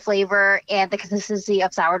the flavor and the consistency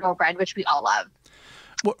of sourdough bread, which we all love.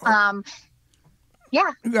 Well,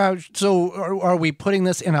 yeah. So are we putting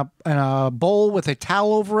this in a bowl with a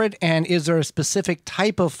towel over it? And is there a specific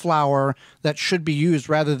type of flour that should be used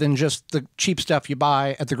rather than just the cheap stuff you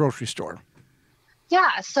buy at the grocery store?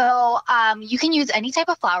 Yeah. So you can use any type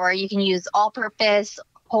of flour. You can use all-purpose,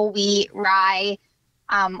 whole wheat, rye,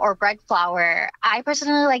 or bread flour. I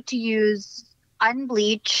personally like to use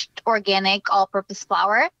unbleached organic all-purpose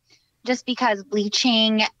flour, just because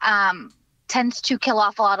bleaching tends to kill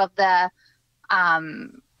off a lot of the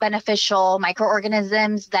beneficial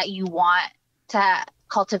microorganisms that you want to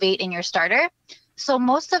cultivate in your starter. So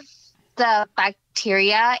most of the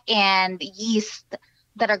bacteria and yeast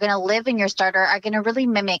that are going to live in your starter are going to really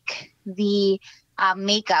mimic the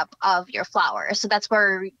makeup of your flour. So that's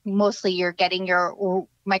where mostly you're getting your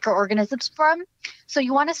microorganisms from. So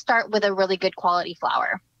you want to start with a really good quality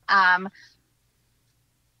flour. I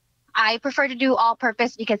prefer to do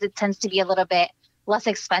all-purpose because it tends to be a little bit less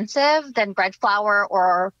expensive than bread flour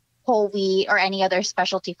or whole wheat or any other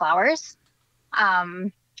specialty flours.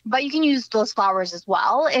 But you can use those flours as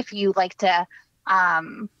well if you like to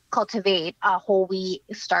cultivate a whole wheat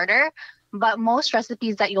starter. But most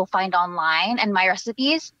recipes that you'll find online, and my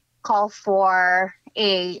recipes, call for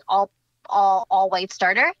a all white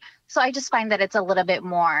starter. So I just find that it's a little bit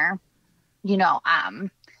more,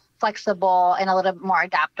 flexible and a little bit more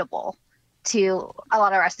adaptable to a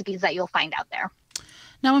lot of recipes that you'll find out there.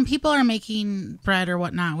 Now, when people are making bread or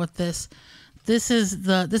whatnot with this is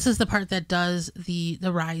the part that does the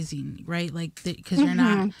rising, right? Like, because you're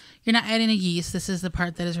not adding a yeast. This is the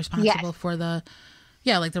part that is responsible for the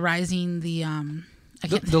rising, the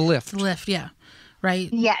lift. The lift, yeah. Right?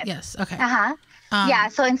 Yes. Okay. Yeah,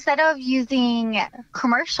 so instead of using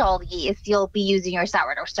commercial yeast, you'll be using your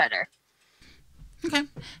sourdough starter. Okay.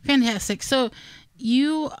 Fantastic. So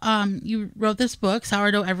you wrote this book,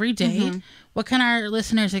 Sourdough Every Day. What can our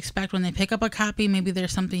listeners expect when they pick up a copy? Maybe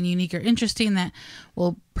there's something unique or interesting that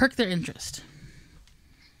will perk their interest.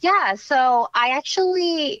 Yeah, so I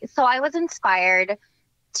was inspired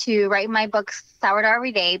to write my book Sourdough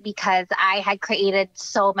Every Day because I had created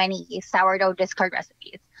so many sourdough discard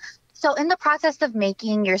recipes. So in the process of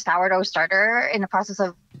making your sourdough starter, in the process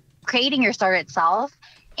of creating your starter itself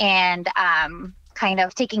and kind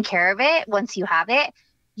of taking care of it once you have it,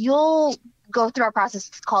 you'll go through a process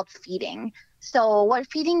called feeding. So what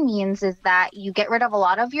feeding means is that you get rid of a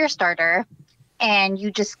lot of your starter and you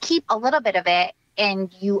just keep a little bit of it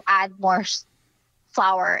and you add more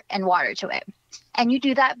flour and water to it. And you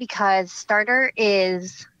do that because starter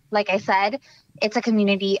is, like I said, it's a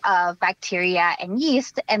community of bacteria and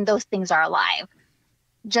yeast, and those things are alive.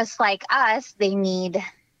 Just like us, they need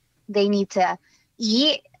to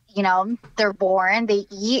eat. You know, they're born, they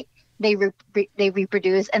eat, they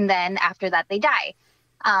reproduce, and then after that they die.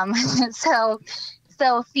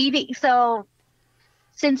 So feeding. So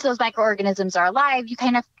since those microorganisms are alive, you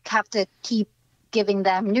kind of have to keep giving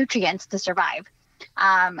them nutrients to survive.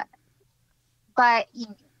 But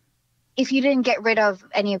if you didn't get rid of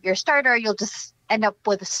any of your starter, you'll just end up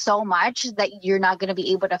with so much that you're not going to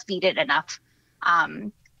be able to feed it enough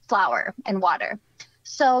flour and water.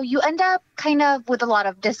 So you end up kind of with a lot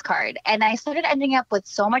of discard. And I started ending up with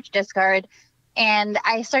so much discard. And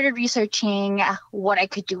I started researching what I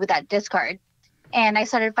could do with that discard. And I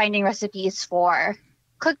started finding recipes for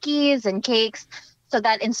cookies and cakes. So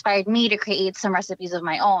that inspired me to create some recipes of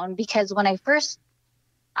my own. Because when I first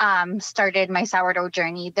started my sourdough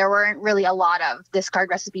journey, there weren't really a lot of discard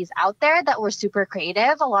recipes out there that were super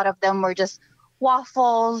creative. A lot of them were just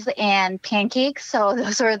waffles and pancakes. So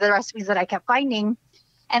those were the recipes that I kept finding.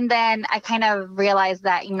 And then I kind of realized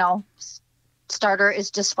that, you know, starter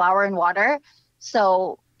is just flour and water.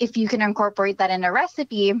 So if you can incorporate that in a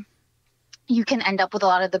recipe, you can end up with a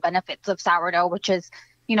lot of the benefits of sourdough, which is,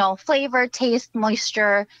 you know, flavor, taste,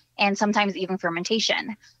 moisture, and sometimes even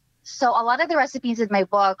fermentation. So a lot of the recipes in my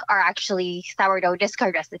book are actually sourdough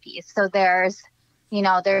discard recipes. So there's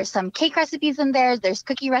some cake recipes in there. There's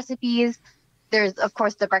cookie recipes. There's, of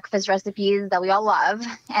course, the breakfast recipes that we all love.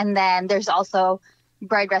 And then there's also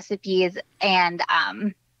bread recipes and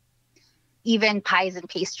even pies and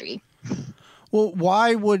pastry. Well,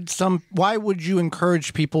 why would you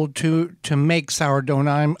encourage people to make sourdough?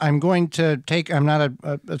 Now, I'm going to take, I'm not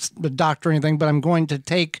a doctor or anything, but I'm going to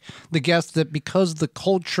take the guess that because the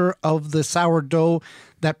culture of the sourdough,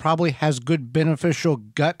 that probably has good beneficial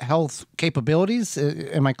gut health capabilities.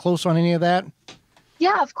 Am I close on any of that?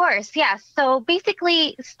 Yeah, of course. Yeah. So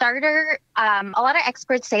basically starter, a lot of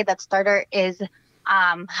experts say that starter is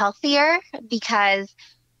healthier because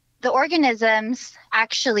the organisms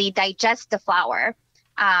actually digest the flour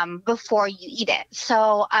before you eat it.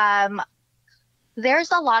 So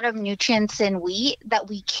there's a lot of nutrients in wheat that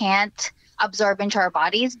we can't absorb into our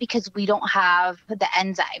bodies because we don't have the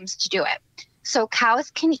enzymes to do it. So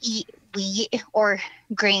cows can eat wheat or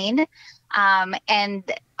grain and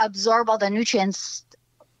absorb all the nutrients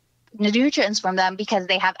from them because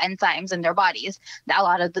they have enzymes in their bodies that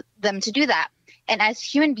allow them to do that. And as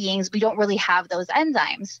human beings, we don't really have those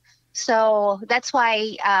enzymes. So that's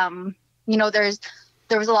why,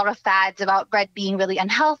 there was a lot of fads about bread being really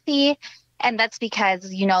unhealthy. And that's because,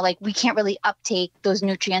 we can't really uptake those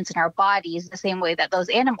nutrients in our bodies the same way that those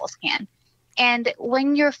animals can. And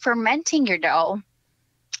when you're fermenting your dough,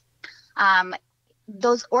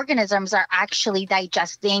 those organisms are actually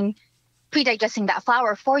pre-digesting that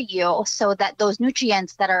flour for you so that those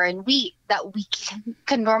nutrients that are in wheat that we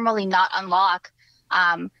can normally not unlock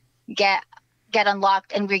get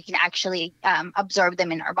unlocked, and we can actually absorb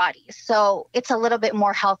them in our bodies. So it's a little bit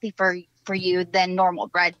more healthy for you than normal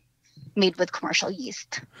bread made with commercial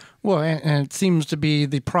yeast. Well, and it seems to be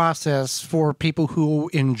the process for people who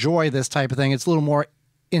enjoy this type of thing. It's a little more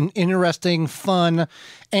interesting, fun,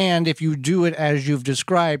 and if you do it as you've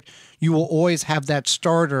described, you will always have that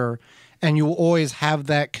starter, and you will always have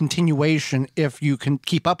that continuation if you can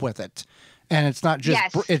keep up with it. And it's not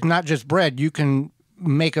just bread. You can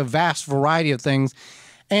make a vast variety of things,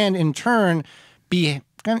 and in turn be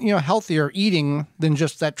healthier eating than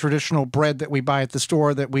just that traditional bread that we buy at the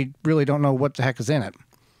store that we really don't know what the heck is in it.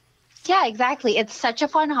 Yeah, exactly. It's such a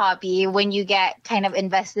fun hobby when you get kind of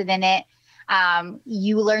invested in it.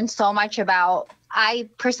 You learn so much I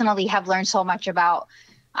personally have learned so much about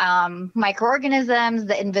microorganisms,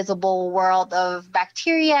 the invisible world of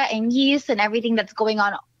bacteria and yeast and everything that's going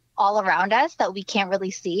on all around us that we can't really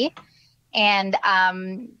see. And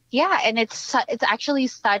and it's actually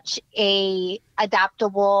such a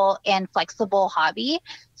adaptable and flexible hobby.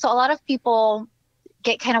 So a lot of people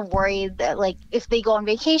get kind of worried that, like, if they go on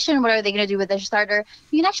vacation, what are they going to do with their starter?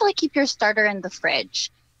 You can actually keep your starter in the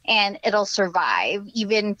fridge and it'll survive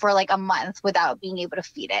even for like a month without being able to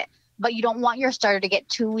feed it. But you don't want your starter to get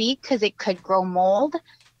too weak because it could grow mold.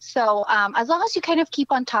 So as long as you kind of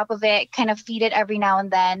keep on top of it, kind of feed it every now and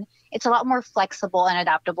then, it's a lot more flexible and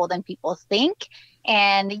adaptable than people think.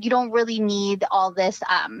 And you don't really need all this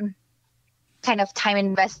kind of time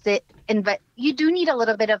invested. You do need a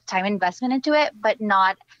little bit of time investment into it, but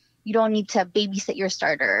you don't need to babysit your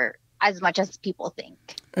starter as much as people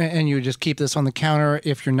think. And you just keep this on the counter.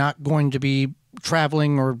 If you're not going to be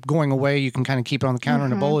traveling or going away, you can kind of keep it on the counter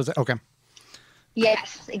in a bowl. Is it okay?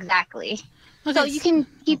 Yes, exactly. Okay. So you can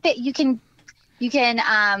keep it. You can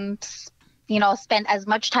spend as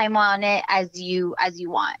much time on it as you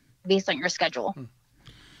want based on your schedule.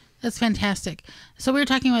 That's fantastic. So we were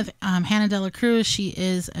talking with Hannah Dela Cruz. She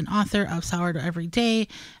is an author of Sourdough Every Day,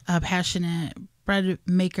 a passionate bread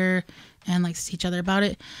maker, and likes to teach other about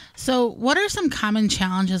it. So what are some common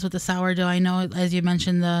challenges with the sourdough? I know, as you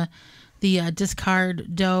mentioned, the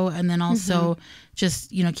discard dough, and then also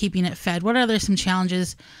just, keeping it fed. What are some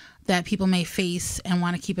challenges that people may face and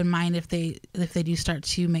want to keep in mind if they do start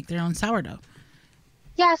to make their own sourdough?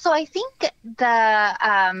 Yeah, so I think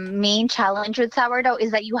the main challenge with sourdough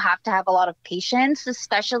is that you have to have a lot of patience,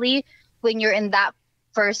 especially when you're in that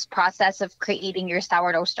first process of creating your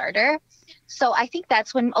sourdough starter. So I think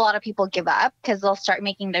that's when a lot of people give up, because they'll start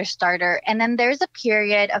making their starter. And then there's a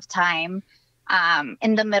period of time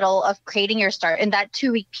in the middle of creating your starter, in that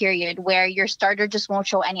 2-week period, where your starter just won't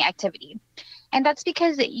show any activity. And that's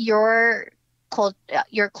because your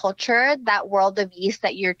culture, that world of yeast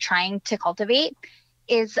that you're trying to cultivate,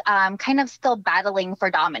 is kind of still battling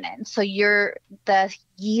for dominance. So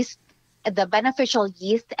the beneficial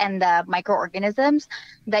yeast and the microorganisms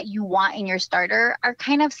that you want in your starter are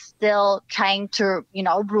kind of still trying to,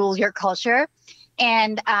 rule your culture.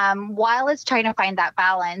 And while it's trying to find that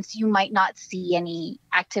balance, you might not see any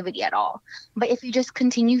activity at all. But if you just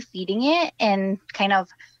continue feeding it and kind of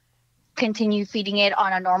continue feeding it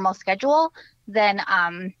on a normal schedule, then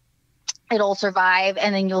it'll survive,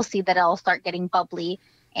 and then you'll see that it'll start getting bubbly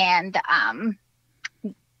and,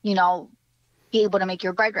 be able to make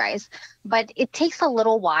your bread rise. But it takes a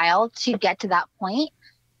little while to get to that point.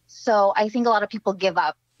 So I think a lot of people give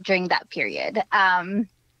up during that period.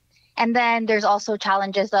 And then there's also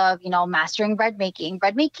challenges of, mastering bread making.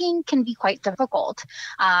 Bread making can be quite difficult.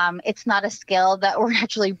 It's not a skill that we're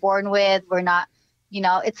naturally born with. We're not,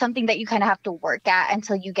 it's something that you kind of have to work at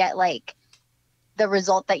until you get like the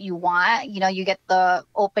result that you want. You get the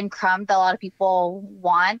open crumb that a lot of people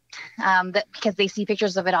want, because they see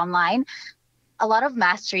pictures of it online. A lot of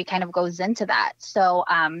mastery kind of goes into that. So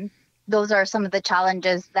those are some of the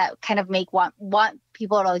challenges that kind of want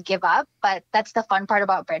people to give up. But that's the fun part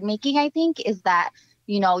about bread making, I think, is that,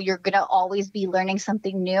 you're going to always be learning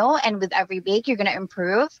something new. And with every bake, you're going to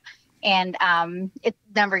improve. And it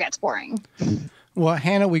never gets boring. Well,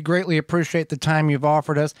 Hannah, we greatly appreciate the time you've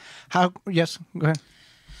offered us. Yes, go ahead.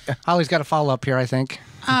 Holly's got a follow-up here, I think.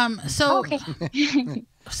 Okay.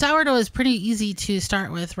 Sourdough is pretty easy to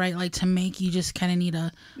start with, right? Like to make, you just kind of need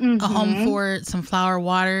a home for it, some flour,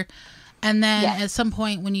 water. And then at some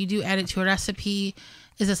point when you do add it to a recipe,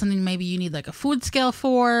 is it something maybe you need like a food scale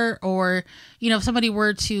for? Or, if somebody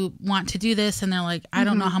were to want to do this and they're like, I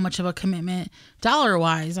don't know how much of a commitment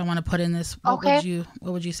dollar-wise I want to put in this, what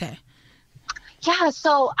would you say? Yeah,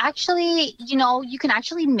 so actually, you can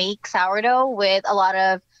actually make sourdough with a lot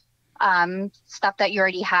of stuff that you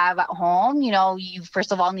already have at home. You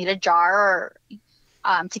first of all need a jar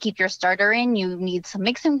to keep your starter in. You need some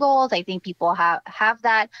mixing bowls. I think people have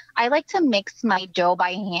that. I like to mix my dough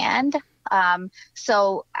by hand.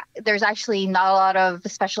 So there's actually not a lot of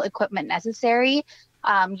special equipment necessary.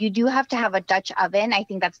 You do have to have a Dutch oven. I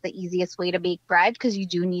think that's the easiest way to bake bread, because you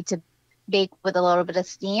do need to bake with a little bit of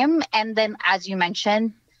steam. And then, as you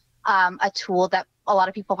mentioned, a tool that a lot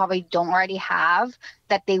of people probably don't already have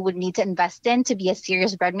that they would need to invest in to be a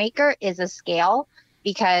serious bread maker is a scale,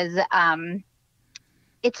 because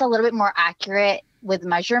it's a little bit more accurate with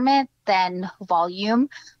measurement than volume.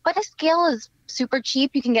 But a scale is super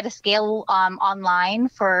cheap. You can get a scale online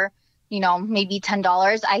for, maybe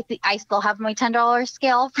 $10. I still have my $10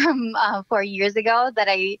 scale from 4 years ago that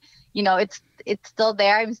it's still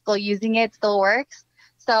there. I'm still using it. It still works.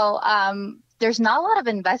 So there's not a lot of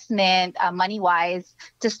investment money-wise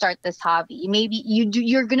to start this hobby. Maybe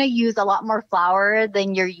you're going to use a lot more flour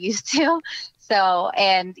than you're used to. So,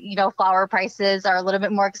 and flour prices are a little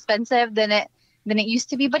bit more expensive than it used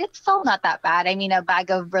to be, but it's still not that bad. I mean, a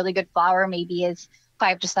bag of really good flour maybe is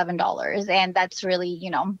 $5 to $7, and that's really,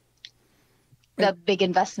 the big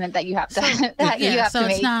investment that you have to to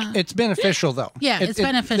make. It's beneficial though. Yeah, it's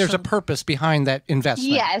beneficial. There's a purpose behind that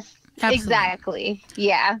investment. Yes, absolutely. Exactly.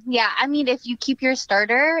 Yeah. I mean, if you keep your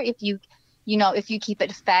starter, if you if you keep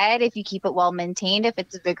it fed, if you keep it well maintained, if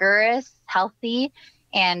it's vigorous, healthy,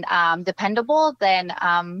 and dependable, then,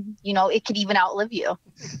 it could even outlive you.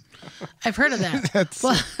 I've heard of that.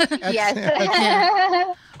 Yes.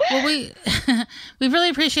 Yeah. Well, we really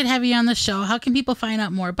appreciate having you on the show. How can people find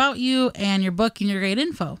out more about you and your book and your great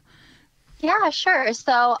info? Yeah, sure.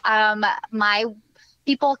 So my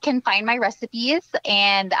people can find my recipes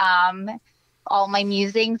and all my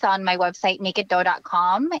musings on my website,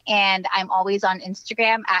 makeitdough.com. And I'm always on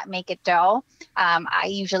Instagram at makeitdough. I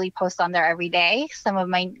usually post on there every day. Some of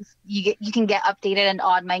you can get updated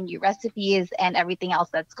on my new recipes and everything else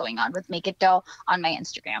that's going on with Make It Dough on my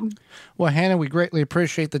Instagram. Well, Hannah, we greatly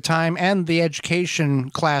appreciate the time and the education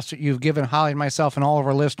class that you've given Holly and myself and all of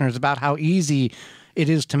our listeners about how easy it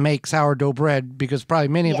is to make sourdough bread, because probably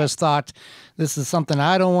many of us thought this is something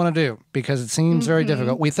I don't want to do because it seems very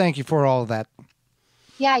difficult. We thank you for all of that.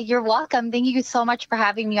 Yeah, you're welcome. Thank you so much for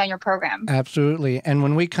having me on your program. Absolutely. And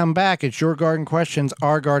when we come back, it's Your Garden Questions,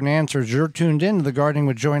 Our Garden Answers. You're tuned in to the Gardening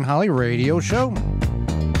with Joey and Holly radio show.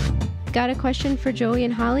 Got a question for Joey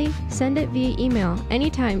and Holly? Send it via email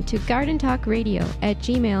anytime to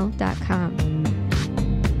gardentalkradio@gmail.com.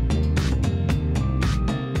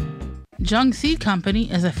 Jung Seed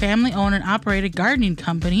Company is a family-owned and operated gardening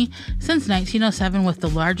company since 1907 with the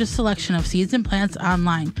largest selection of seeds and plants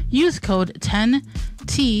online. Use code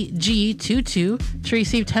 10TG22 to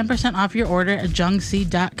receive 10% off your order at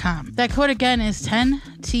jungseed.com. That code again is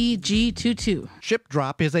 10TG22. Ship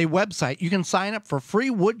Drop is a website. You can sign up for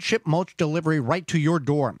free wood chip mulch delivery right to your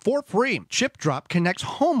door for free. Ship Drop connects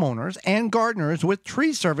homeowners and gardeners with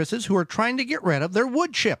tree services who are trying to get rid of their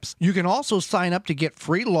wood chips. You can also sign up to get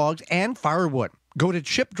free logs and firewood. Go to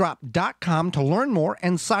chipdrop.com to learn more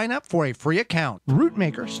and sign up for a free account.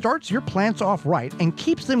 Rootmaker starts your plants off right and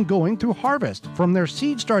keeps them going through harvest. From their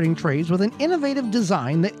seed starting trays with an innovative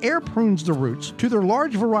design that air prunes the roots to their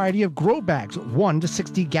large variety of grow bags, 1 to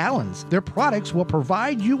 60 gallons. Their products will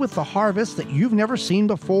provide you with the harvest that you've never seen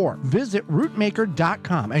before. Visit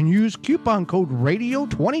rootmaker.com and use coupon code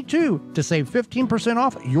RADIO22 to save 15%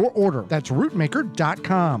 off your order. That's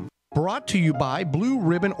rootmaker.com. Brought to you by Blue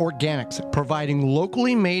Ribbon Organics, providing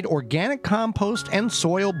locally made organic compost and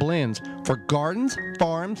soil blends for gardens,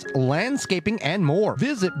 farms, landscaping, and more.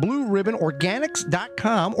 Visit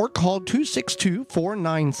BlueRibbonOrganics.com or call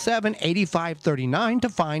 262-497-8539 to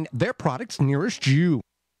find their products nearest you.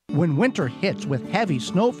 When winter hits with heavy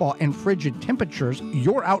snowfall and frigid temperatures,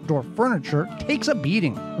 your outdoor furniture takes a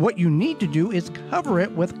beating. What you need to do is cover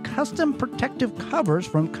it with custom protective covers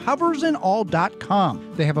from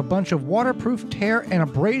coversandall.com. They have a bunch of waterproof, tear, and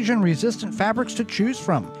abrasion-resistant fabrics to choose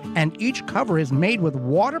from, and each cover is made with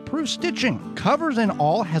waterproof stitching. Covers and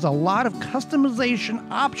All has a lot of customization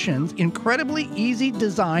options, incredibly easy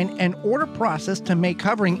design and order process to make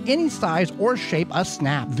covering any size or shape a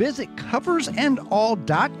snap. Visit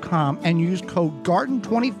coversandall.com and use code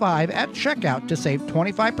GARDEN25 at checkout to save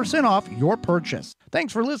 25% off your purchase.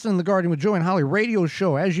 Thanks for listening to the Gardening with Joey and Holly radio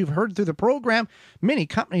show. As you've heard through the program, many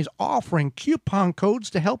companies offering coupon codes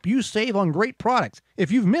to help you save on great products.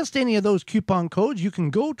 If you've missed any of those coupon codes, you can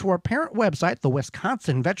go to our parent website, the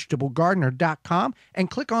WisconsinVegetableGardener.com, and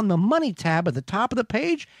click on the Money tab at the top of the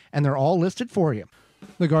page, and they're all listed for you.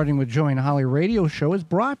 The Gardening with Joey and Holly radio show is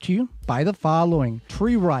brought to you by the following: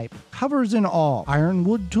 Tree Ripe, Covers and All,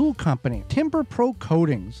 Ironwood Tool Company, Timber Pro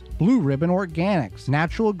Coatings, Blue Ribbon Organics,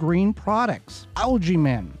 Natural Green Products, Algae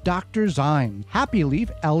Men, Dr. Zymes, Happy Leaf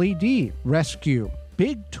LED, Rescue,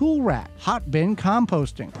 Big Tool Rack, Hot Bin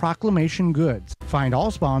Composting, Proclamation Goods. Find all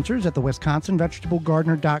sponsors at the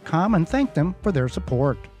WisconsinVegetableGardener.com and thank them for their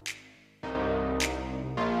support.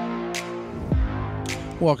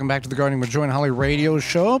 Welcome back to the Gardening with Joey and Holly radio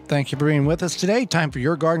show. Thank you for being with us today. Time for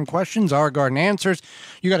your garden questions, our garden answers.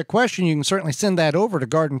 You got a question, you can certainly send that over to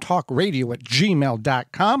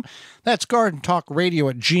gardentalkradio@gmail.com. That's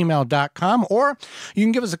gardentalkradio@gmail.com. Or you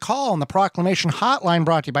can give us a call on the Proclamation hotline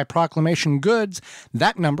brought to you by Proclamation Goods.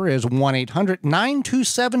 That number is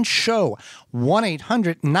 1-800-927-SHOW,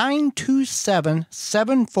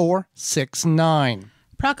 1-800-927-7469.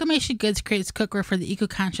 Proclamation Goods creates cookware for the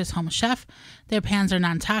eco-conscious home chef. Their pans are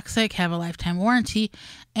non-toxic, have a lifetime warranty,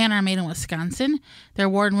 and are made in Wisconsin. Their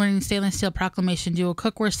award-winning stainless steel Proclamation Duo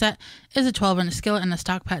cookware set is a 12-inch skillet and a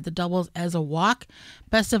stock pot that doubles as a wok.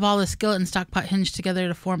 Best of all, the skillet and stock pot hinge together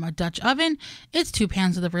to form a Dutch oven. It's 2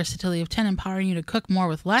 pans with a versatility of 10, empowering you to cook more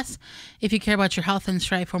with less. If you care about your health and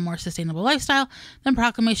strive for a more sustainable lifestyle, then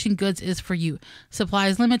Proclamation Goods is for you. Supply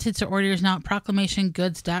is limited, so order yours now at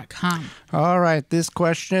proclamationgoods.com. All right, this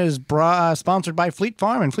question is sponsored by Fleet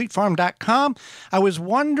Farm and fleetfarm.com. I was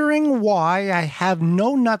wondering why I have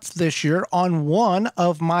no nuts this year on one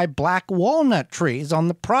of my black walnut trees on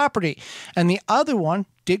the property, and the other one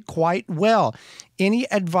did quite well. Any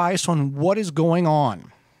advice on what is going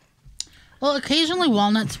on? Well, occasionally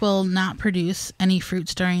walnuts will not produce any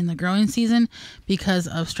fruits during the growing season because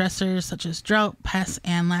of stressors such as drought, pests,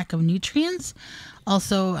 and lack of nutrients.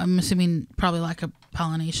 Also, I'm assuming probably lack of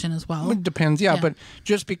pollination as well. It depends, yeah. But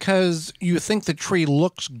just because you think the tree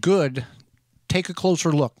looks good, take a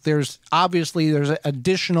closer look. There's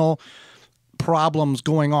additional problems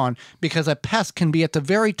going on because a pest can be at the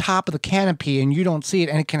very top of the canopy and you don't see it,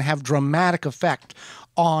 and it can have dramatic effect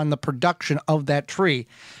on the production of that tree.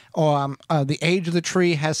 The age of the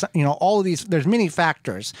tree has, all of these. There's many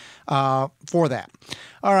factors for that.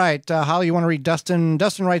 All right, Holly, you want to read Dustin?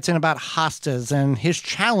 Dustin writes in about hostas and his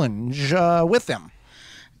challenge with them.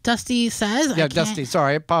 Dusty says, Dusty.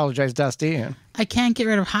 Sorry, I apologize, Dusty. I can't get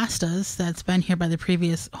rid of hostas that's been here by the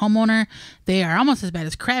previous homeowner. They are almost as bad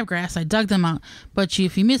as crabgrass. I dug them out, but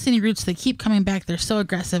if you miss any roots, they keep coming back. They're so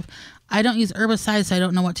aggressive. I don't use herbicides, so I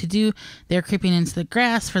don't know what to do. They're creeping into the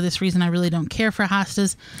grass. For this reason, I really don't care for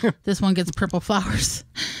hostas. This one gets purple flowers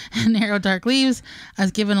and narrow dark leaves. I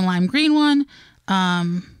was given a lime green one,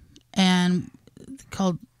 and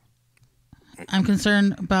called. I'm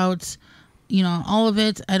concerned about, all of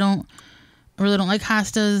it. I really don't like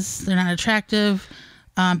hostas. They're not attractive.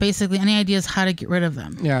 Basically, any ideas how to get rid of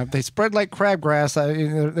them? Yeah, they spread like crabgrass.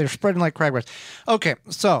 They're spreading like crabgrass. Okay,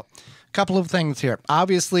 so couple of things here.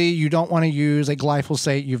 Obviously, you don't want to use a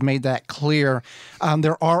glyphosate. You've made that clear.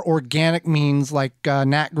 There are organic means like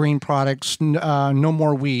Nat Green products, No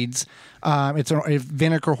More Weeds. It's a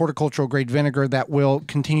vinegar, horticultural grade vinegar that will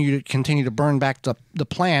continue to burn back the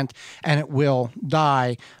plant, and it will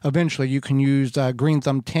die eventually. You can use Green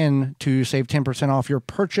Thumb 10 to save 10% off your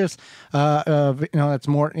purchase. That's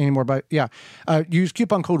more anymore, but yeah. Use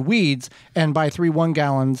coupon code WEEDS and buy 3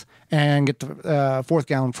 1-gallons and get the 4th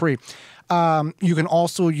gallon free. You can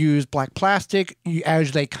also use black plastic.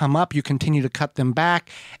 As they come up, you continue to cut them back,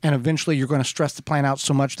 and eventually you're going to stress the plant out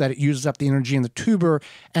so much that it uses up the energy in the tuber,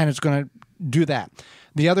 and it's going to do that.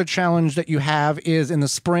 The other challenge that you have is in the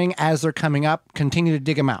spring, as they're coming up, continue to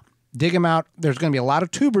dig them out. Dig them out. There's going to be a lot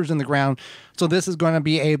of tubers in the ground, so this is going to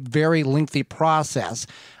be a very lengthy process.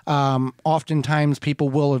 Oftentimes, people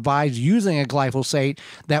will advise using a glyphosate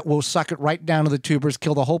that will suck it right down to the tubers,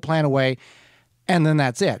 kill the whole plant away, and then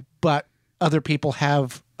that's it. But other people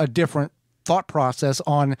have a different thought process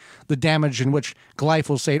on the damage in which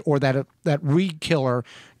glyphosate or that weed killer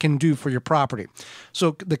can do for your property.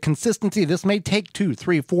 So the consistency, this may take 2,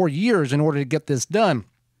 3, 4 years in order to get this done.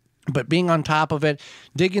 But being on top of it,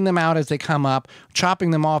 digging them out as they come up,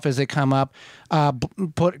 chopping them off as they come up,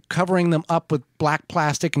 covering them up with black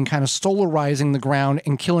plastic and kind of solarizing the ground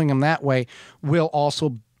and killing them that way will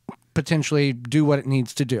also potentially do what it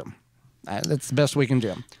needs to do. That's the best we can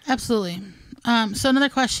do. Absolutely. So another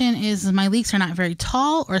question is, my leeks are not very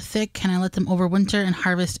tall or thick. Can I let them overwinter and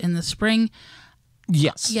harvest in the spring?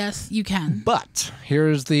 Yes. Yes, you can. But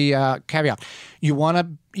here's the caveat. You want to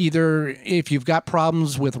either, if you've got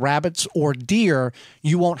problems with rabbits or deer,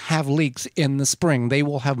 you won't have leeks in the spring. They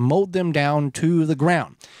will have mowed them down to the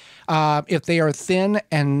ground. If they are thin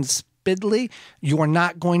and spindly, you are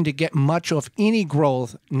not going to get much of any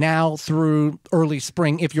growth now through early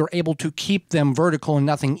spring if you're able to keep them vertical and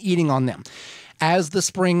nothing eating on them. As the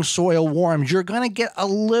spring soil warms, you're going to get a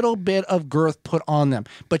little bit of girth put on them,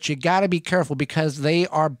 but you got to be careful because they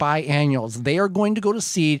are biennials. They are going to go to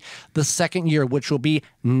seed the second year, which will be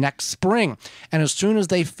next spring. And as soon as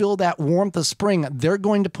they feel that warmth of spring, they're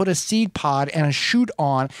going to put a seed pod and a shoot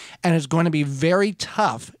on, and it's going to be very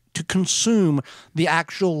tough to consume the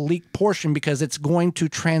actual leek portion because it's going to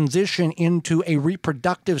transition into a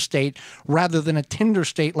reproductive state rather than a tender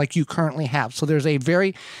state like you currently have. So there's a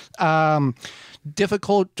very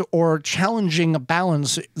difficult or challenging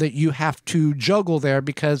balance that you have to juggle there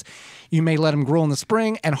because you may let them grow in the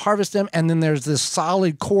spring and harvest them, and then there's this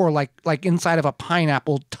solid core like inside of a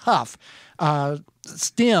pineapple, tough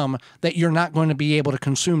stem that you're not going to be able to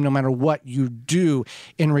consume no matter what you do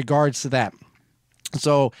in regards to that.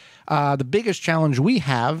 So the biggest challenge we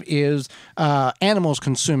have is animals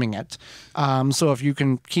consuming it. So if you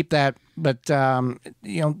can keep that, but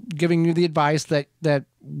giving you the advice that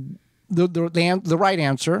the right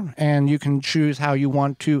answer, and you can choose how you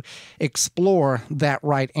want to explore that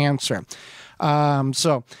right answer.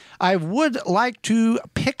 So I would like to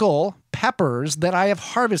pickle peppers that I have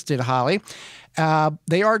harvested, Holly.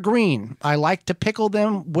 They are green. I like to pickle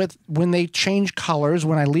them when they change colors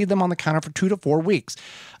when I leave them on the counter for 2 to 4 weeks.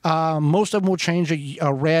 Most of them will change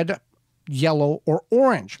a red yellow, or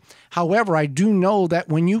orange. However, I do know that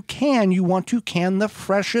when you want to can the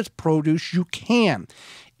freshest produce you can.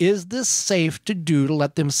 Is this safe to do to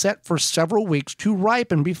let them set for several weeks to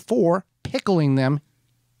ripen before pickling them,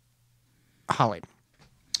 Holly?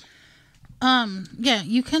 Yeah,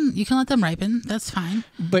 you can let them ripen. That's fine.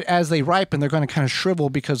 But as they ripen, they're going to kind of shrivel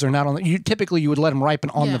because they're not on the, typically you would let them ripen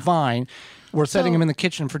on the vine. We're setting them in the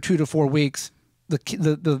kitchen for 2 to 4 weeks.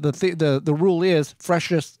 The rule is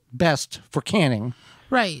freshest best for canning.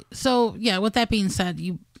 Right. So yeah, with that being said,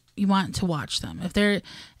 you want to watch them. If they're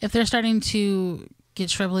starting to get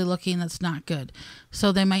shrivelly looking, that's not good.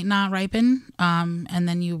 So they might not ripen, and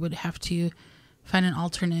then you would have to find an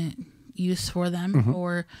alternate use for them.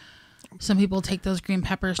 Or some people take those green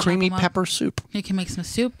peppers, creamy pepper soup. You can make some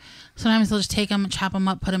soup. Sometimes they'll just take them, chop them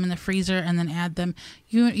up, put them in the freezer, and then add them.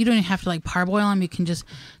 You don't even have to like parboil them. You can just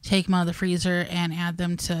take them out of the freezer and add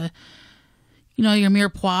them to, your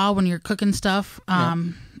mirepoix when you're cooking stuff,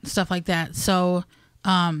 stuff like that. So,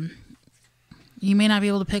 you may not be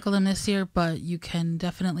able to pickle them this year, but you can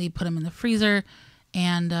definitely put them in the freezer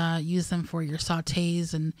and use them for your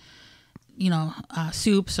sautés and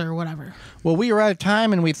soups or whatever. Well, we are out of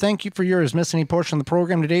time, and we thank you for yours. Missed any portion of the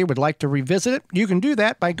program today, would like to revisit it, you can do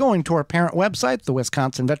that by going to our parent website, the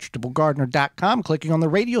WisconsinVegetableGardener.com, clicking on the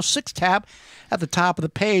Radio 6 tab at the top of the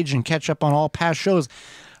page and catch up on all past shows.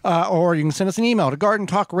 Or you can send us an email to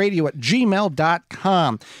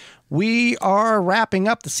gardentalkradio@gmail.com. We are wrapping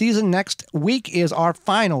up the season. Next week is our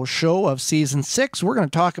final show of season 6. We're going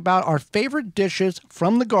to talk about our favorite dishes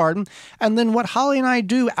from the garden and then what Holly and I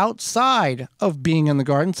do outside of being in the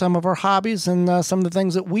garden, some of our hobbies and some of the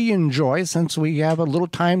things that we enjoy since we have a little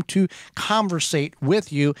time to conversate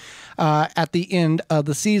with you at the end of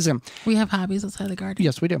the season. We have hobbies outside the garden?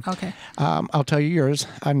 Yes, we do. Okay. I'll tell you yours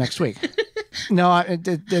next week. No,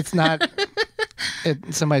 it's not.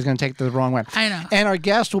 Somebody's going to take it the wrong way. I know. And our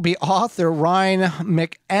guest will be author Ryan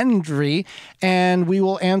McEndry, and we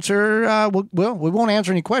will answer. We won't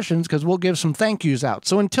answer any questions because we'll give some thank yous out.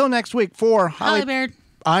 So until next week, for Holly Baird,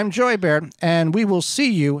 I'm Joy Baird, and we will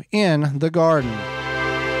see you in the garden.